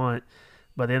as you want,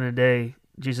 but at the end of the day,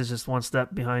 Jesus is just one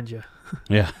step behind you.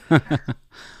 Yeah,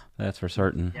 that's for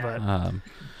certain. Yeah.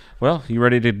 Well, you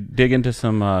ready to dig into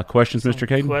some questions, Mr.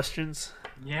 Caden? Questions.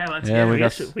 Yeah, let's get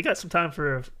it. We got some time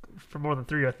for more than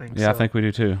 3, I think. Yeah, so. I think we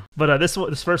do too. But this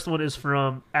first one is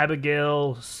from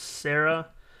Abigail Sarah,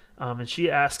 and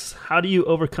she asks, "How do you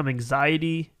overcome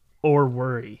anxiety or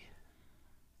worry?"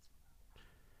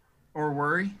 Or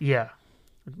worry? Yeah,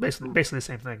 basically the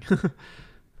same thing.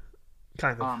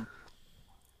 Kind of.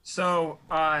 So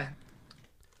I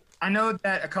know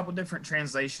that a couple different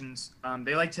translations,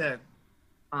 they like to,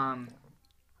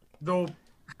 they'll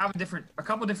have a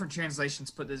couple different translations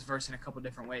put this verse in a couple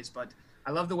different ways, but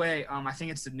I love the way, I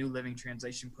think it's the New Living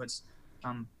Translation puts,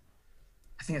 I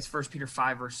think it's 1 Peter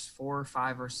 5 verse 4,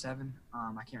 5 verse 7.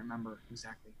 I can't remember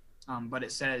exactly. But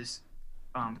it says,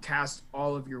 cast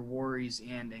all of your worries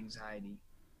and anxiety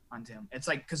onto him. It's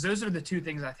like, because those are the two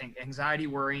things I think, anxiety,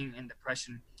 worrying, and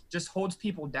depression just holds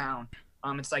people down.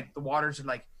 It's like the waters are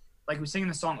like we sing in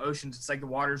the song Oceans, it's like the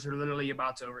waters are literally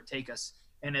about to overtake us.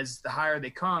 And as the higher they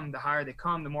come,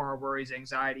 the more our worries,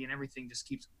 anxiety, and everything just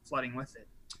keeps flooding with it.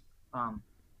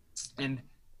 And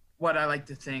what I like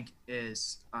to think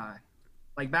is,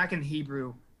 like back in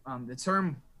Hebrew, the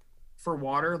term for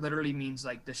water literally means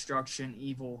like destruction,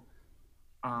 evil,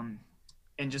 and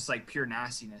just like pure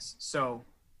nastiness. So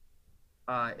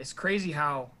it's crazy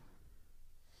how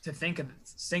to think of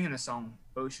singing the song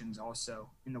Oceans also,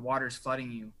 and the water's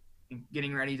flooding you and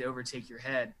getting ready to overtake your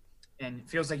head, and it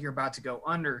feels like you're about to go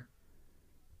under.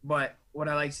 But what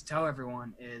I like to tell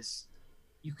everyone is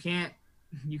you can't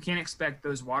expect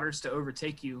those waters to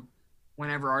overtake you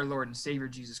whenever our Lord and Savior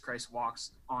Jesus Christ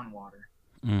walks on water.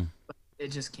 It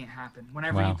just can't happen.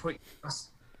 Whenever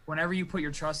you put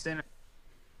your trust in,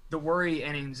 the worry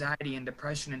and anxiety and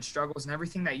depression and struggles and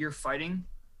everything that you're fighting,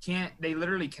 they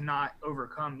literally cannot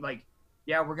overcome. Like,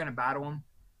 yeah, we're going to battle them,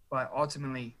 but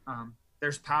ultimately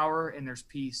there's power and there's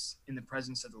peace in the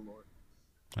presence of the Lord.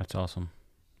 That's awesome.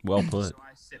 Well put. So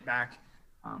I sit back.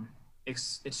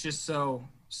 It's just so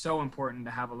important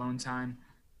to have alone time,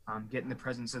 get in the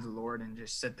presence of the Lord and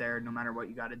just sit there no matter what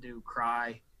you got to do,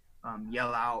 cry,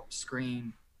 yell out,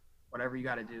 scream, whatever you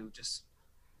got to do, just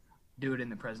do it in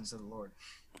the presence of the Lord.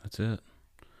 That's it.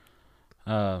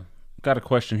 Got a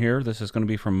question here. This is going to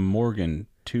be from Morgan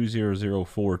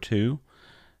 20042,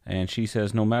 and she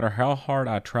says, no matter how hard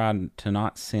I try to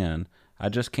not sin, I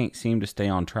just can't seem to stay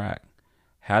on track.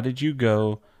 How did you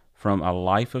go from a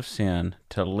life of sin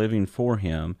to living for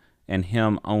him and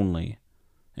him only?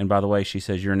 And by the way, she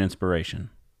says you're an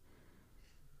inspiration.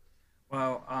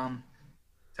 Well,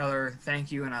 tell her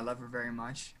thank you and I love her very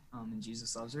much, and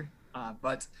Jesus loves her.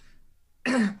 But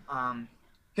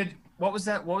what was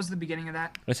that? What was the beginning of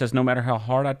that? It says, no matter how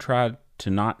hard I tried to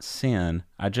not sin,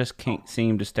 I just can't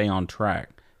seem to stay on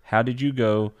track. How did you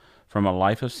go from a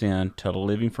life of sin to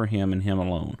living for him and him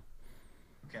alone?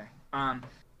 Okay.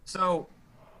 So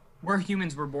we're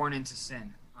humans, we're born into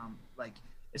sin. Like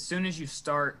as soon as you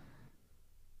start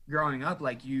growing up,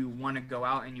 like you want to go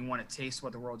out and you want to taste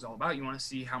what the world's all about. You want to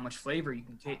see how much flavor you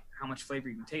can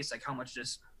taste, like how much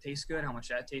this tastes good, how much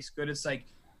that tastes good. It's like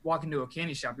walking to a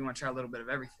candy shop, you want to try a little bit of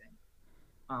everything.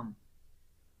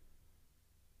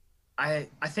 I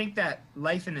think that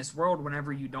life in this world,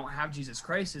 whenever you don't have Jesus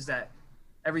Christ, is that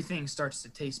everything starts to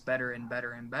taste better and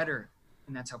better and better.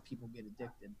 And that's how people get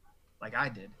addicted, like I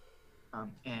did.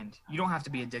 And you don't have to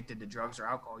be addicted to drugs or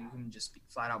alcohol. You can just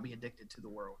flat out be addicted to the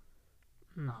world.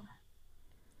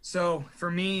 So for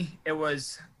me, it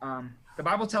was, the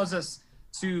Bible tells us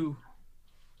to,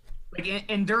 like,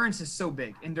 endurance is so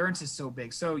big. Endurance is so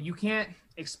big. So you can't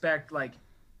expect, like,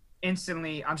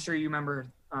 instantly, I'm sure you remember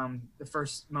the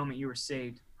first moment you were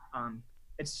saved.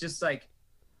 It's just like,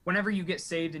 whenever you get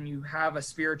saved and you have a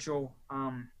spiritual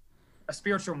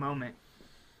moment,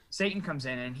 Satan comes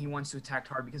in and he wants to attack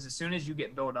hard, because as soon as you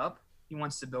get built up, he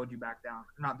wants to build you back down.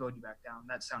 Not build you back down.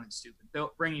 That sounded stupid.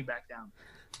 Bring you back down.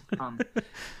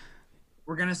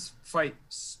 We're going to fight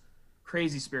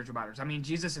crazy spiritual battles. I mean,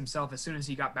 Jesus himself, as soon as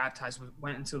he got baptized,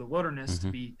 went into the wilderness to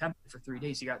be tempted for 3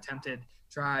 days. He got tempted,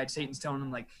 tried. Satan's telling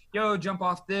him, like, yo, jump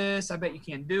off this. I bet you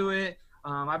can't do it.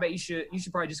 I bet you should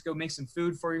probably just go make some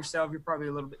food for yourself. You're probably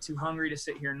a little bit too hungry to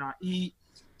sit here and not eat.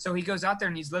 So he goes out there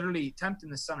and he's literally tempting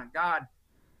the Son of God.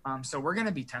 So we're going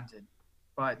to be tempted.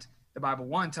 But the Bible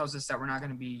 1 tells us that we're not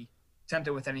going to be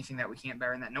tempted with anything that we can't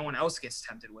bear, and that no one else gets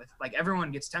tempted with. Like,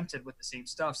 everyone gets tempted with the same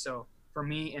stuff. So for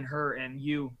me and her and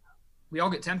you, we all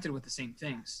get tempted with the same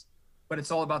things. But it's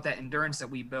all about that endurance that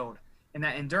we build. And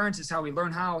that endurance is how we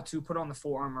learn how to put on the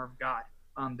full armor of God.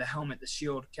 The helmet, the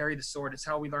shield, carry the sword. It's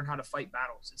how we learn how to fight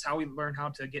battles. It's how we learn how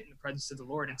to get in the presence of the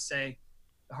Lord and say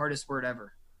the hardest word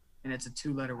ever. And it's a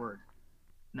 2-letter word.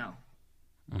 No.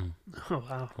 Oh,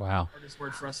 wow. Wow. Hardest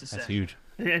word for us to say. That's huge.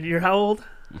 And you're how old?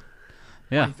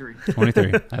 Yeah. 23.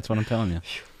 23. That's what I'm telling you.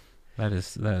 That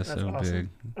is That's so awesome.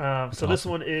 big. So this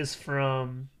one is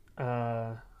from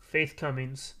Faith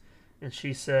Cummings, and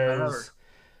she says,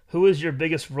 who is your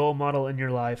biggest role model in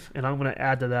your life? And I'm going to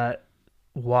add to that,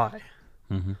 why?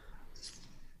 Mm-hmm.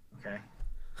 Okay.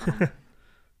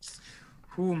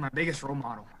 Who my biggest role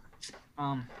model?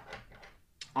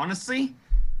 Honestly,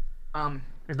 and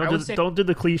don't do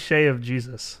the cliche of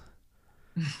Jesus.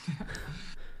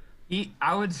 Yeah.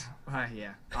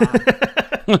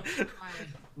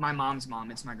 My mom's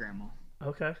mom. It's my grandma.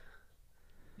 Okay.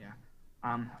 Yeah.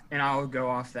 And I'll go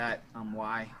off that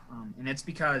why. And it's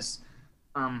because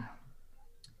my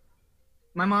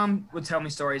mom would tell me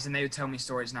stories, and they would tell me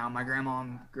stories now. My grandma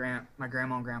and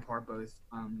grandpa are both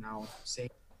now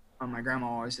saved. My grandma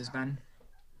always has been,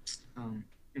 and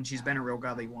she's been a real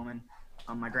godly woman.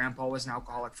 My grandpa was an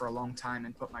alcoholic for a long time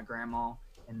and put my grandma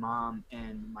and mom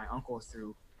and my uncle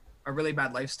through a really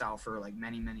bad lifestyle for like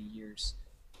many, many years.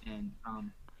 And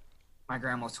my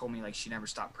grandma told me, like, she never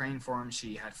stopped praying for him.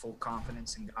 She had full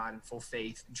confidence in God and full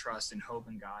faith and trust and hope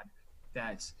in God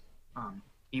that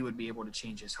he would be able to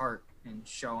change his heart and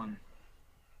show him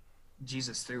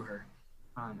Jesus through her.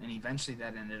 And eventually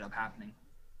that ended up happening.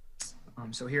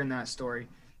 So hearing that story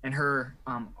and her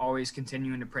always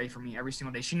continuing to pray for me every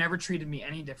single day. She never treated me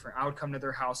any different. I would come to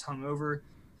their house hungover,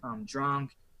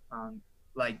 drunk.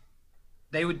 Like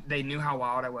they knew how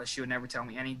wild I was. She would never tell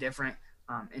me any different.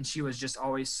 And she was just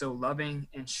always so loving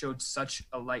and showed such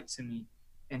a light to me.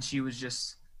 And she was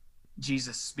just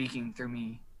Jesus speaking through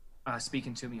me,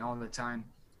 speaking to me all the time.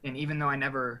 And even though I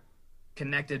never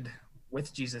connected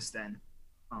with Jesus then,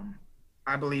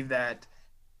 I believe that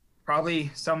probably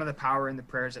some of the power in the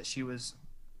prayers that she was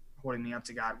holding me up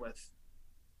to God with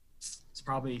It's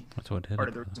probably That's what did part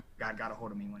it. of the reason God got a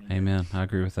hold of me when he did. Amen. I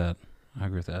agree with that.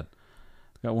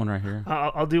 Got one right here.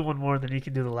 I'll do one more, then you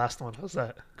can do the last one. How's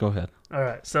that? Go ahead. All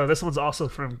right. So this one's also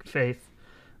from Faith.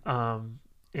 I'm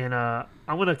gonna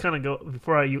kind of go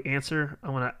before you answer.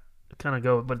 I'm gonna kind of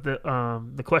go, but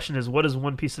the question is, what is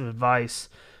one piece of advice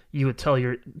you would tell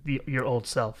your old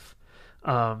self?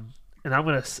 And I'm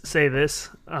gonna say this.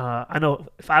 I know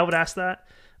if I would ask that,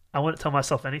 I wouldn't tell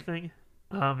myself anything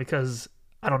because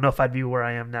I don't know if I'd be where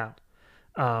I am now.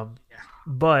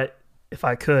 But if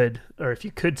I could, or if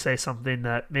you could say something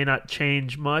that may not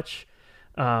change much,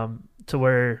 to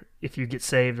where if you get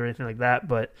saved or anything like that,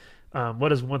 but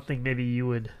what is one thing maybe you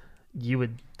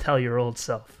would tell your old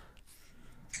self?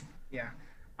 Yeah,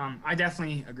 I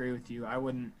definitely agree with you. I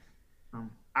wouldn't.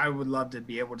 I would love to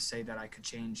be able to say that I could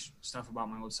change stuff about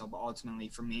my old self, but ultimately,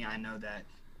 for me, I know that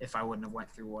if I wouldn't have went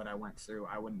through what I went through,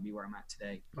 I wouldn't be where I'm at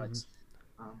today. But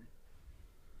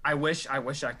I wish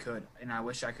I could, and I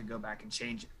wish I could go back and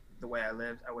change the way I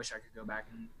lived. I wish I could go back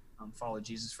and follow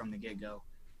Jesus from the get-go,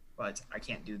 but I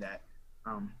can't do that.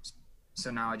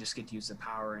 So now I just get to use the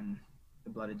power and the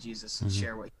blood of Jesus and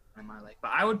share what He's done in my life.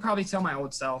 But I would probably tell my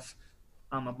old self,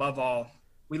 above all,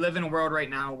 we live in a world right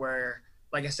now where,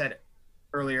 like I said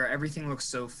earlier, everything looks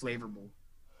so flavorful.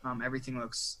 Everything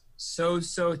looks so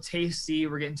tasty.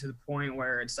 We're getting to the point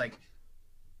where it's like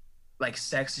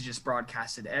sex is just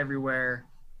broadcasted everywhere.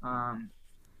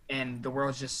 And the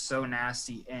world's just so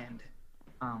nasty. And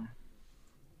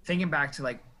thinking back to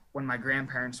like when my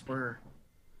grandparents were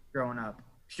growing up,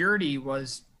 purity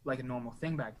was like a normal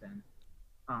thing back then.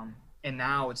 And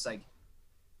now it's like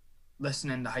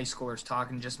listening to high schoolers talk,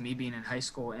 and just me being in high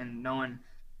school and knowing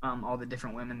all the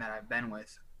different women that I've been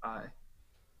with.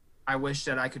 I wish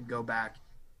that I could go back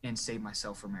and save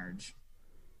myself for marriage.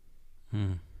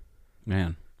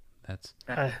 Man,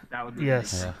 that would be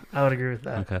yes, nice. I would agree with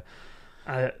that. Okay.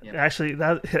 Actually,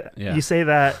 you say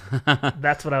that,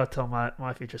 that's what I would tell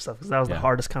my future self, because that was the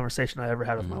hardest conversation I ever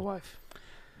had with my wife.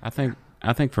 I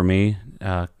think for me,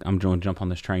 I'm going to jump on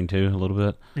this train too a little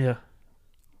bit. Yeah.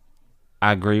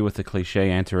 I agree with the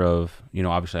cliche answer of,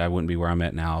 obviously I wouldn't be where I'm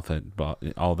at now if it bought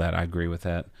all that. I agree with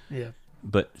that. Yeah.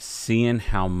 But seeing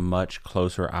how much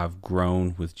closer I've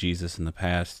grown with Jesus in the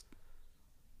past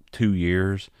 2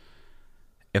 years,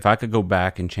 if I could go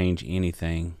back and change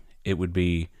anything, it would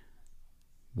be,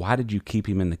 why did you keep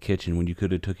him in the kitchen when you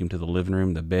could have took him to the living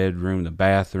room, the bedroom, the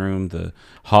bathroom, the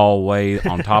hallway,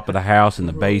 on top of the house, in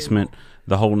the basement,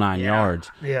 the whole 9 yards?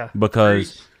 Yeah.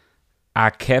 Because I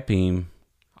kept him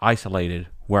isolated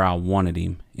where I wanted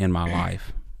him in my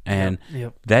life. And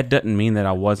that doesn't mean that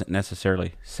I wasn't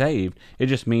necessarily saved. It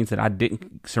just means that I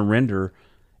didn't surrender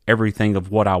everything of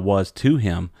what I was to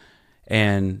him.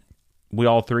 And we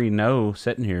all three know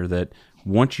sitting here that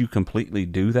once you completely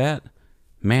do that,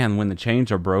 man, when the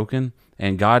chains are broken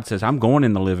and God says, I'm going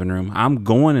in the living room, I'm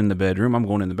going in the bedroom, I'm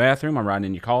going in the bathroom, I'm riding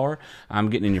in your car, I'm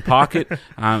getting in your pocket,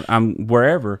 I'm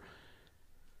wherever.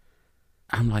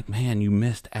 I'm like, man, you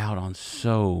missed out on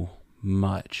so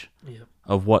much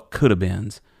of what could have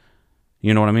been.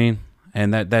 You know what I mean?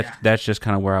 And that's just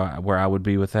kind of where I would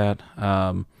be with that.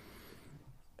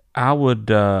 I would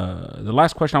the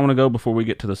last question I want to go before we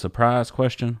get to the surprise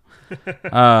question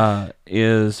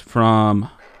is from,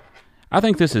 I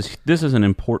think this is an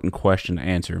important question to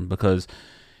answer, because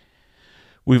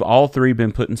we've all three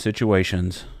been put in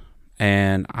situations.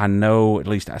 And I know, at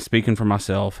least speaking for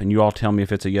myself, and you all tell me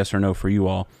if it's a yes or no for you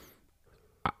all,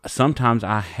 sometimes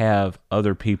I have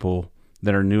other people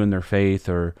that are new in their faith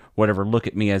or whatever look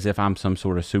at me as if I'm some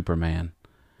sort of Superman.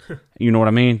 You know what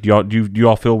I mean? Do you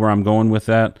all feel where I'm going with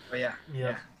that? Oh,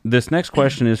 yeah. This next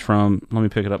question is from, let me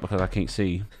pick it up because I can't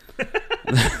see.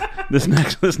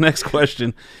 This next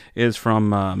question is from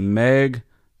Meg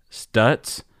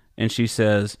Stutz, and she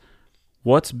says,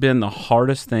 what's been the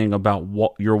hardest thing about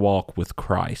your walk with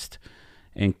Christ?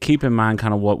 And keep in mind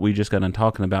kind of what we just got done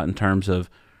talking about in terms of,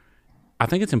 I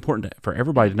think it's important for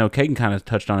everybody to know, Caden kind of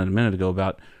touched on it a minute ago,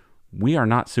 about we are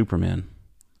not Supermen.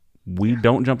 We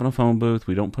don't jump in a phone booth.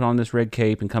 We don't put on this red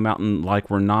cape and come out and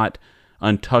like we're not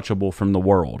untouchable from the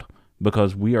world,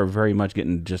 because we are very much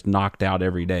getting just knocked out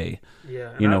every day.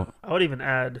 Yeah. I would even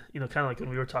add, kind of like when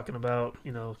we were talking about,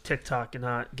 TikTok and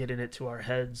not getting it to our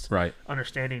heads. Right.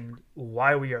 Understanding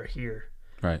why we are here.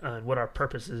 Right. And what our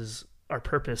purpose is. Our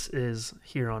purpose is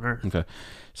here on earth. Okay.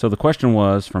 So the question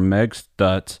was from Meg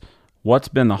Stutz, what's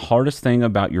been the hardest thing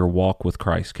about your walk with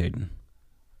Christ, Caden?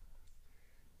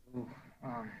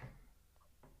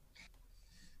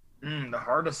 The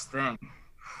hardest thing.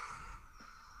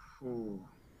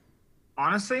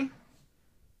 Honestly,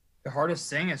 the hardest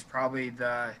thing is probably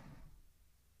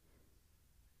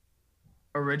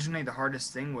originally the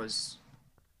hardest thing was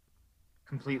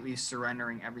completely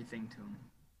surrendering everything to him.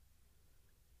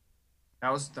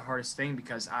 That was the hardest thing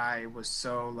because I was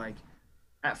so like,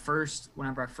 at first,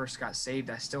 whenever I first got saved,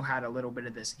 I still had a little bit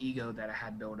of this ego that I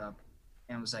had built up,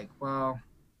 and was like, well,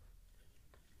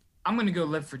 I'm going to go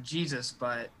live for Jesus,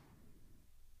 but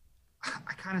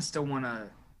I kind of still want to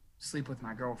sleep with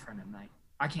my girlfriend at night.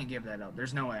 I can't give that up.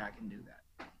 There's no way I can do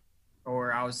that.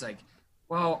 Or I was like,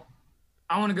 well,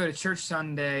 I want to go to church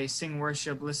Sunday, sing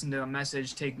worship, listen to a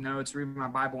message, take notes, read my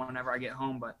Bible whenever I get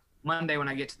home. But Monday when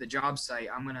I get to the job site,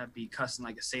 I'm going to be cussing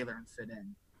like a sailor and fit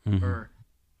in. Mm-hmm. Or,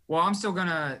 well, I'm still going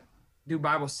to do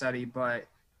Bible study, but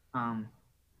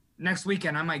next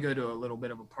weekend I might go to a little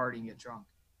bit of a party and get drunk.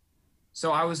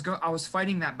 So I was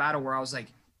fighting that battle where I was like,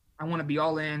 I want to be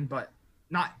all in, but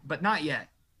not yet.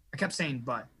 I kept saying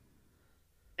but.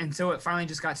 And so it finally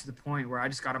just got to the point where I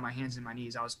just got on my hands and my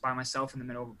knees. I was by myself in the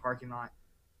middle of a parking lot,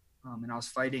 and I was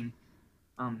fighting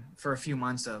for a few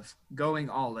months of going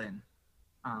all in.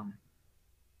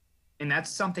 And that's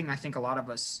something I think a lot of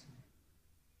us,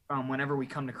 whenever we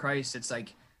come to Christ, it's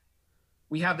like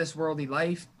we have this worldly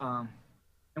life, and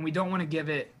we don't want to give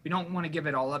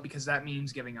it all up, because that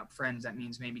means giving up friends. That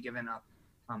means maybe giving up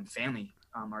family,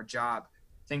 our job,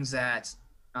 things that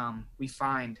we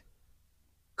find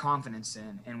confidence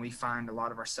in and we find a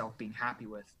lot of ourselves being happy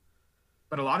with.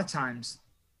 But a lot of times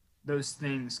those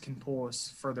things can pull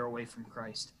us further away from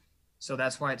Christ. So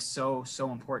that's why it's so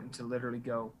important to literally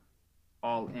go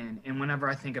all in. And whenever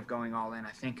I think of going all in, I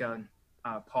think of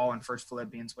Paul in 1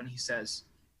 Philippians when he says,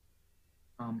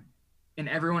 and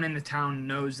everyone in the town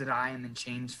knows that I am in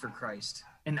chains for Christ.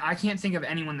 And I can't think of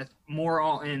anyone that's more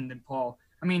all in than Paul.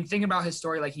 I mean, think about his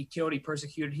story. Like, he killed, he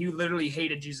persecuted, he literally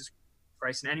hated Jesus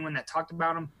Christ, and anyone that talked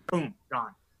about him, boom,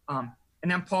 gone.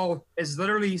 And then Paul is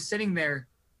literally sitting there.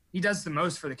 He does the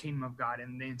most for the kingdom of God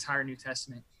in the entire New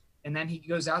Testament. And then he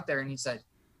goes out there and he said,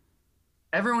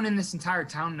 everyone in this entire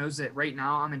town knows that right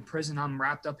now I'm in prison. I'm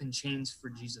wrapped up in chains for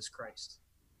Jesus Christ.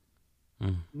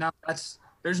 Now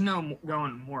there's no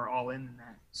going more all in than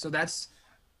that. So that's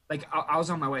like, I was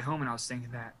on my way home and I was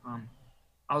thinking that,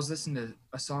 I was listening to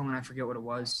a song and I forget what it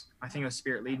was. I think it was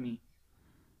Spirit Lead Me.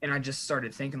 And I just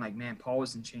started thinking like, man, Paul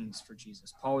was in chains for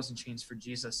Jesus. Paul was in chains for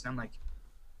Jesus. And I'm like,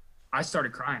 I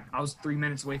started crying. I was 3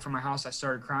 minutes away from my house. I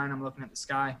started crying. I'm looking at the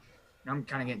sky and I'm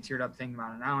kind of getting teared up thinking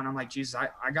about it now. And I'm like, Jesus,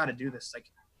 I got to do this.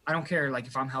 Like, I don't care. Like,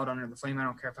 if I'm held under the flame, I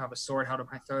don't care if I have a sword held up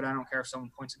my throat. I don't care if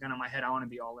someone points a gun at my head. I want to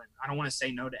be all in. I don't want to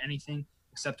say no to anything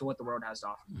except to what the world has to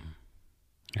offer.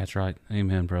 That's right.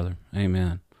 Amen, brother.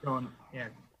 Amen. Going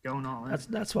all in.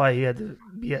 That's why he had to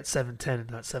be at 7:10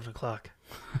 and not 7 o'clock.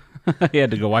 He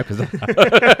had to go wipe his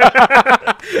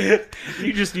eye.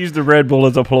 You just used the Red Bull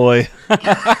as a ploy.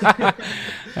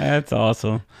 That's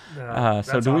awesome. No,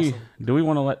 so do we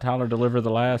want to let Tyler deliver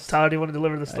the last? Tyler, do you want to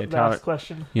deliver the Tyler, last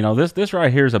question? You know, this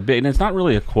right here is a bit, and it's not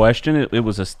really a question. It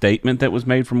was a statement that was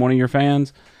made from one of your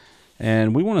fans,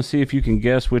 and we want to see if you can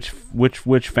guess which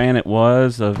fan it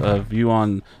was of you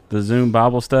on the Zoom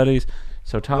Bible studies.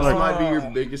 So Tyler, this might be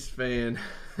your biggest fan.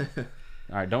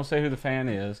 All right, don't say who the fan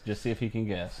is. Just see if he can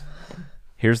guess.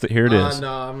 Here it is.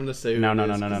 No, I'm gonna say who No, it no, is.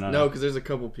 no, no, no, No, no. because there's a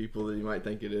couple people that you might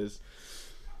think it is.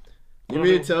 You want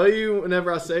me to tell you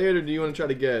whenever I say it, or do you want to try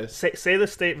to guess? Say the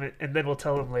statement, and then we'll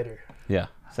tell him later. Yeah,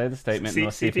 say the statement, and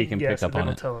let's see if he can pick guess, up and on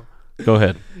then it. We'll tell him. Go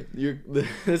ahead.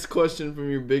 This question from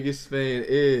your biggest fan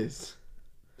is,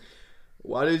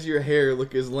 why does your hair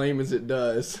look as lame as it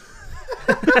does?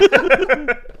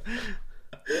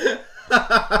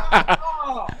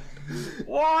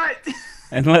 What?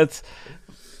 And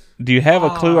do you have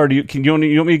a clue, or you want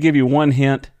me to give you one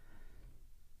hint?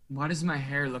 Why does my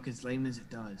hair look as lame as it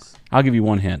does? I'll give you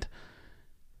one hint.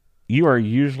 You are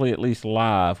usually at least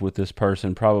live with this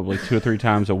person probably 2 or 3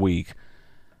 times a week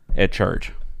at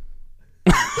church.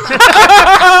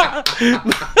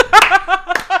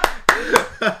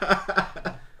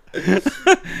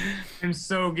 I'm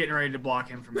so getting ready to block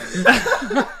him from everything.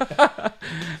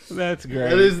 That's great.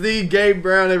 That is the Gabe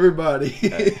Brown, everybody.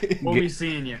 We'll be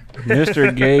seeing you.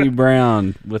 Mr. Gabe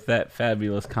Brown with that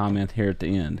fabulous comment here at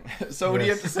the end. So what do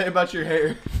you have to say about your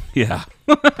hair? Yeah.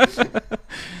 I'm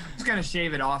just gonna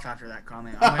shave it off after that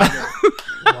comment. I'm gonna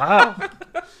go, Wow.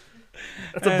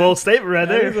 That's a bold statement right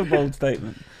That is there. a bold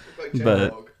statement. Like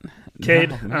But-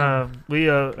 J-Log. Cade, No, we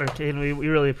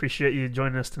really appreciate you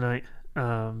joining us tonight.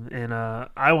 And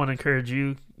I want to encourage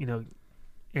you,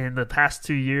 in the past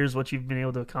 2 years, what you've been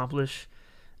able to accomplish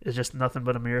is just nothing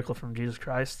but a miracle from Jesus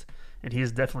Christ. And he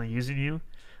is definitely using you.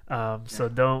 So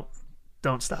don't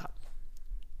stop.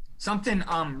 something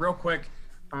real quick.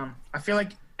 I feel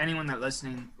like anyone that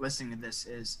listening to this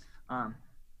is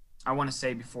I want to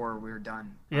say before we're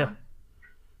done. Yeah.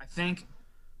 I think,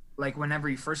 like, whenever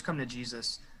you first come to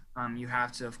Jesus, you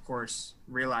have to, of course,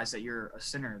 realize that you're a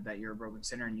sinner, that you're a broken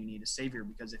sinner, and you need a Savior.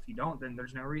 Because if you don't, then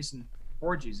there's no reason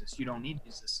for Jesus. You don't need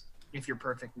Jesus if you're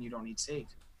perfect and you don't need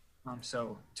saved.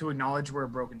 So to acknowledge we're a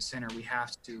broken sinner, we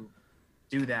have to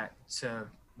do that to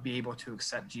be able to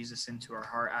accept Jesus into our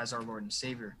heart as our Lord and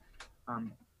Savior.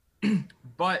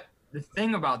 But the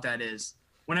thing about that is,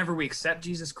 whenever we accept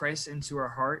Jesus Christ into our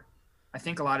heart, I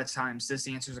think a lot of times this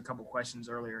answers a couple questions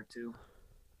earlier too.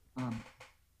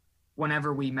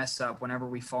 Whenever we mess up, whenever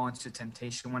we fall into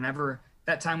temptation, whenever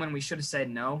that time when we should have said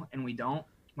no and we don't,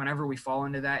 whenever we fall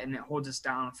into that and it holds us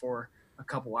down for a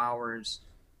couple hours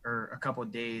or a couple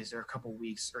of days or a couple of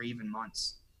weeks or even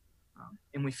months,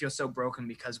 and we feel so broken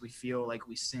because we feel like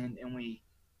we sinned and we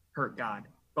hurt God.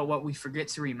 But what we forget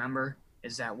to remember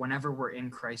is that whenever we're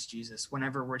in Christ Jesus,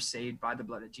 whenever we're saved by the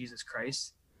blood of Jesus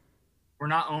Christ, we're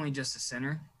not only just a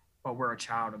sinner, but we're a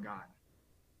child of God.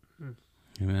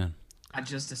 Amen. Not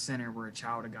just a sinner, we're a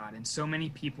child of God. And so many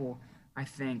people, I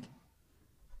think,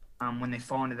 when they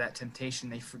fall into that temptation,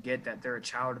 they forget that they're a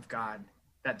child of God,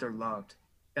 that they're loved,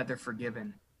 that they're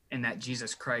forgiven, and that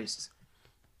Jesus Christ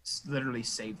literally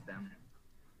saved them.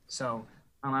 So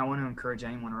I want to encourage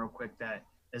anyone real quick that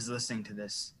is listening to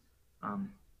this,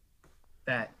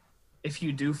 that if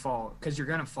you do fall, because you're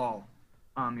going to fall,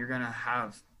 you're going to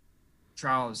have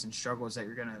trials and struggles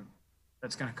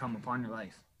that's going to come upon your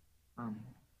life.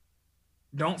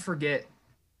 Don't forget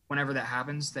whenever that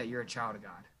happens that you're a child of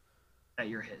God, that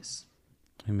you're his.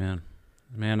 Amen.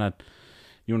 Man, do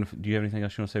you have anything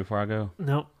else you want to say before I go?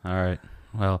 Nope. All right.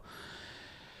 Well,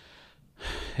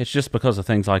 it's just because of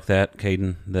things like that,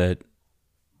 Caden, that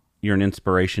you're an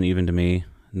inspiration even to me.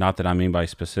 Not that I mean by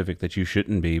specific that you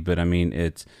shouldn't be, but I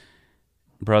mean,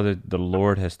 brother, the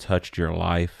Lord has touched your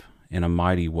life in a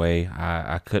mighty way.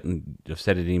 I couldn't have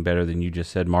said it any better than you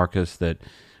just said, Marcus, that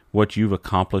what you've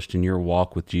accomplished in your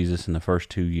walk with Jesus in the first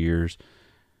 2 years,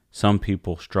 some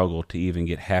people struggle to even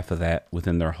get half of that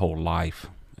within their whole life.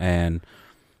 And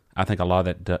I think a lot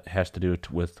of that has to do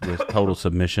with total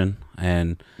submission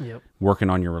and working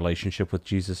on your relationship with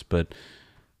Jesus. But,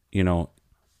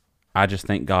 I just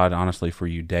thank God, honestly, for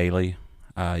you daily.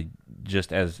 I'll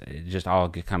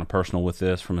get kind of personal with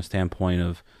this from a standpoint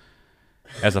of,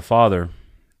 as a father,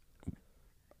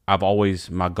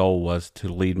 my goal was to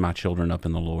lead my children up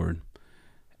in the Lord,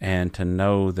 and to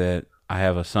know that I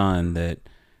have a son that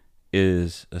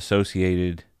is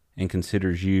associated and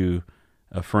considers you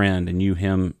a friend and you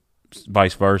him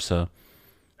vice versa.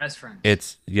 Best friends.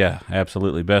 It's,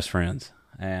 absolutely best friends.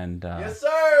 And yes,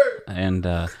 sir. And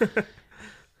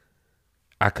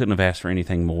I couldn't have asked for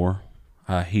anything more.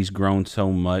 He's grown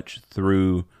so much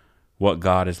through what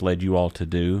God has led you all to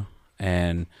do,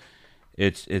 and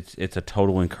it's a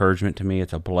total encouragement to me.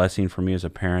 It's a blessing for me as a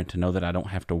parent to know that I don't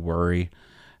have to worry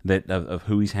that of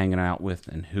who he's hanging out with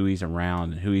and who he's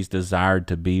around and who he's desired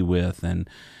to be with,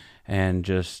 and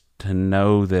just to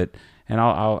know that. And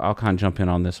I'll kind of jump in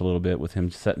on this a little bit with him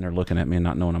sitting there looking at me and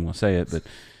not knowing I'm going to say it, but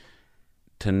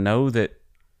to know that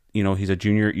he's a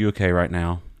junior at UK right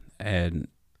now, and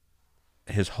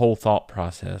his whole thought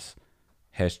process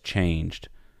has changed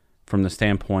from the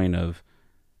standpoint of,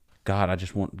 God,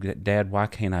 Dad, why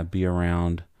can't I be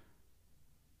around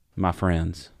my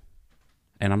friends?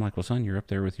 And I'm like, well, son, you're up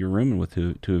there with your rooming with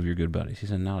two of your good buddies. He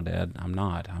said, no, Dad, I'm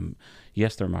not.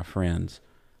 Yes, they're my friends,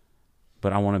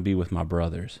 but I want to be with my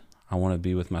brothers. I want to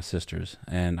be with my sisters.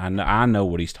 And I know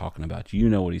what he's talking about. You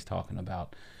know what he's talking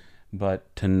about.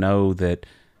 But to know that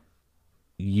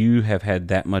you have had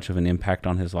that much of an impact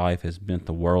on his life has meant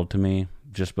the world to me,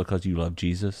 just because you love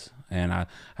Jesus. And I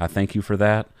thank you for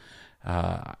that.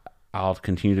 I'll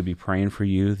continue to be praying for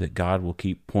you that God will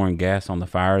keep pouring gas on the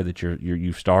fire that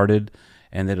you've started,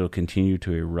 and that it'll continue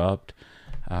to erupt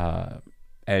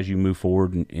as you move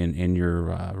forward in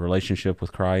your relationship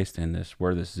with Christ, and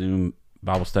where this Zoom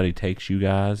Bible study takes you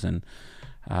guys. And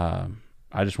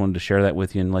I just wanted to share that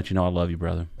with you and let you know I love you,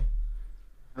 brother.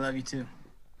 I love you too.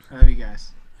 I love you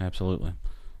guys. Absolutely.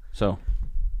 So,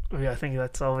 I think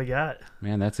that's all we got.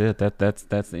 Man, that's it. That's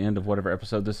the end of whatever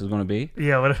episode this is going to be.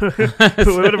 Yeah,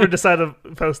 whatever decide to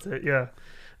post it. Yeah.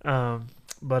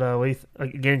 But we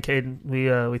again,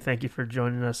 Caden, we thank you for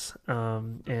joining us.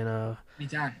 And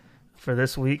anytime. For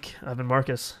this week, I've been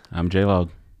Marcus. I'm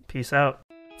J-Log. Peace out.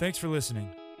 Thanks for listening.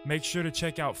 Make sure to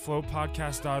check out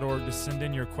flowpodcast.org to send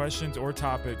in your questions or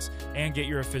topics and get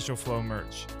your official Flow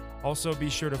merch. Also, be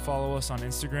sure to follow us on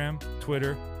Instagram,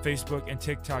 Twitter, Facebook, and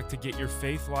TikTok to get your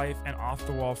faith life and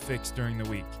off-the-wall fix during the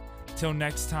week. Till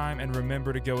next time, and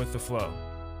remember to go with the flow.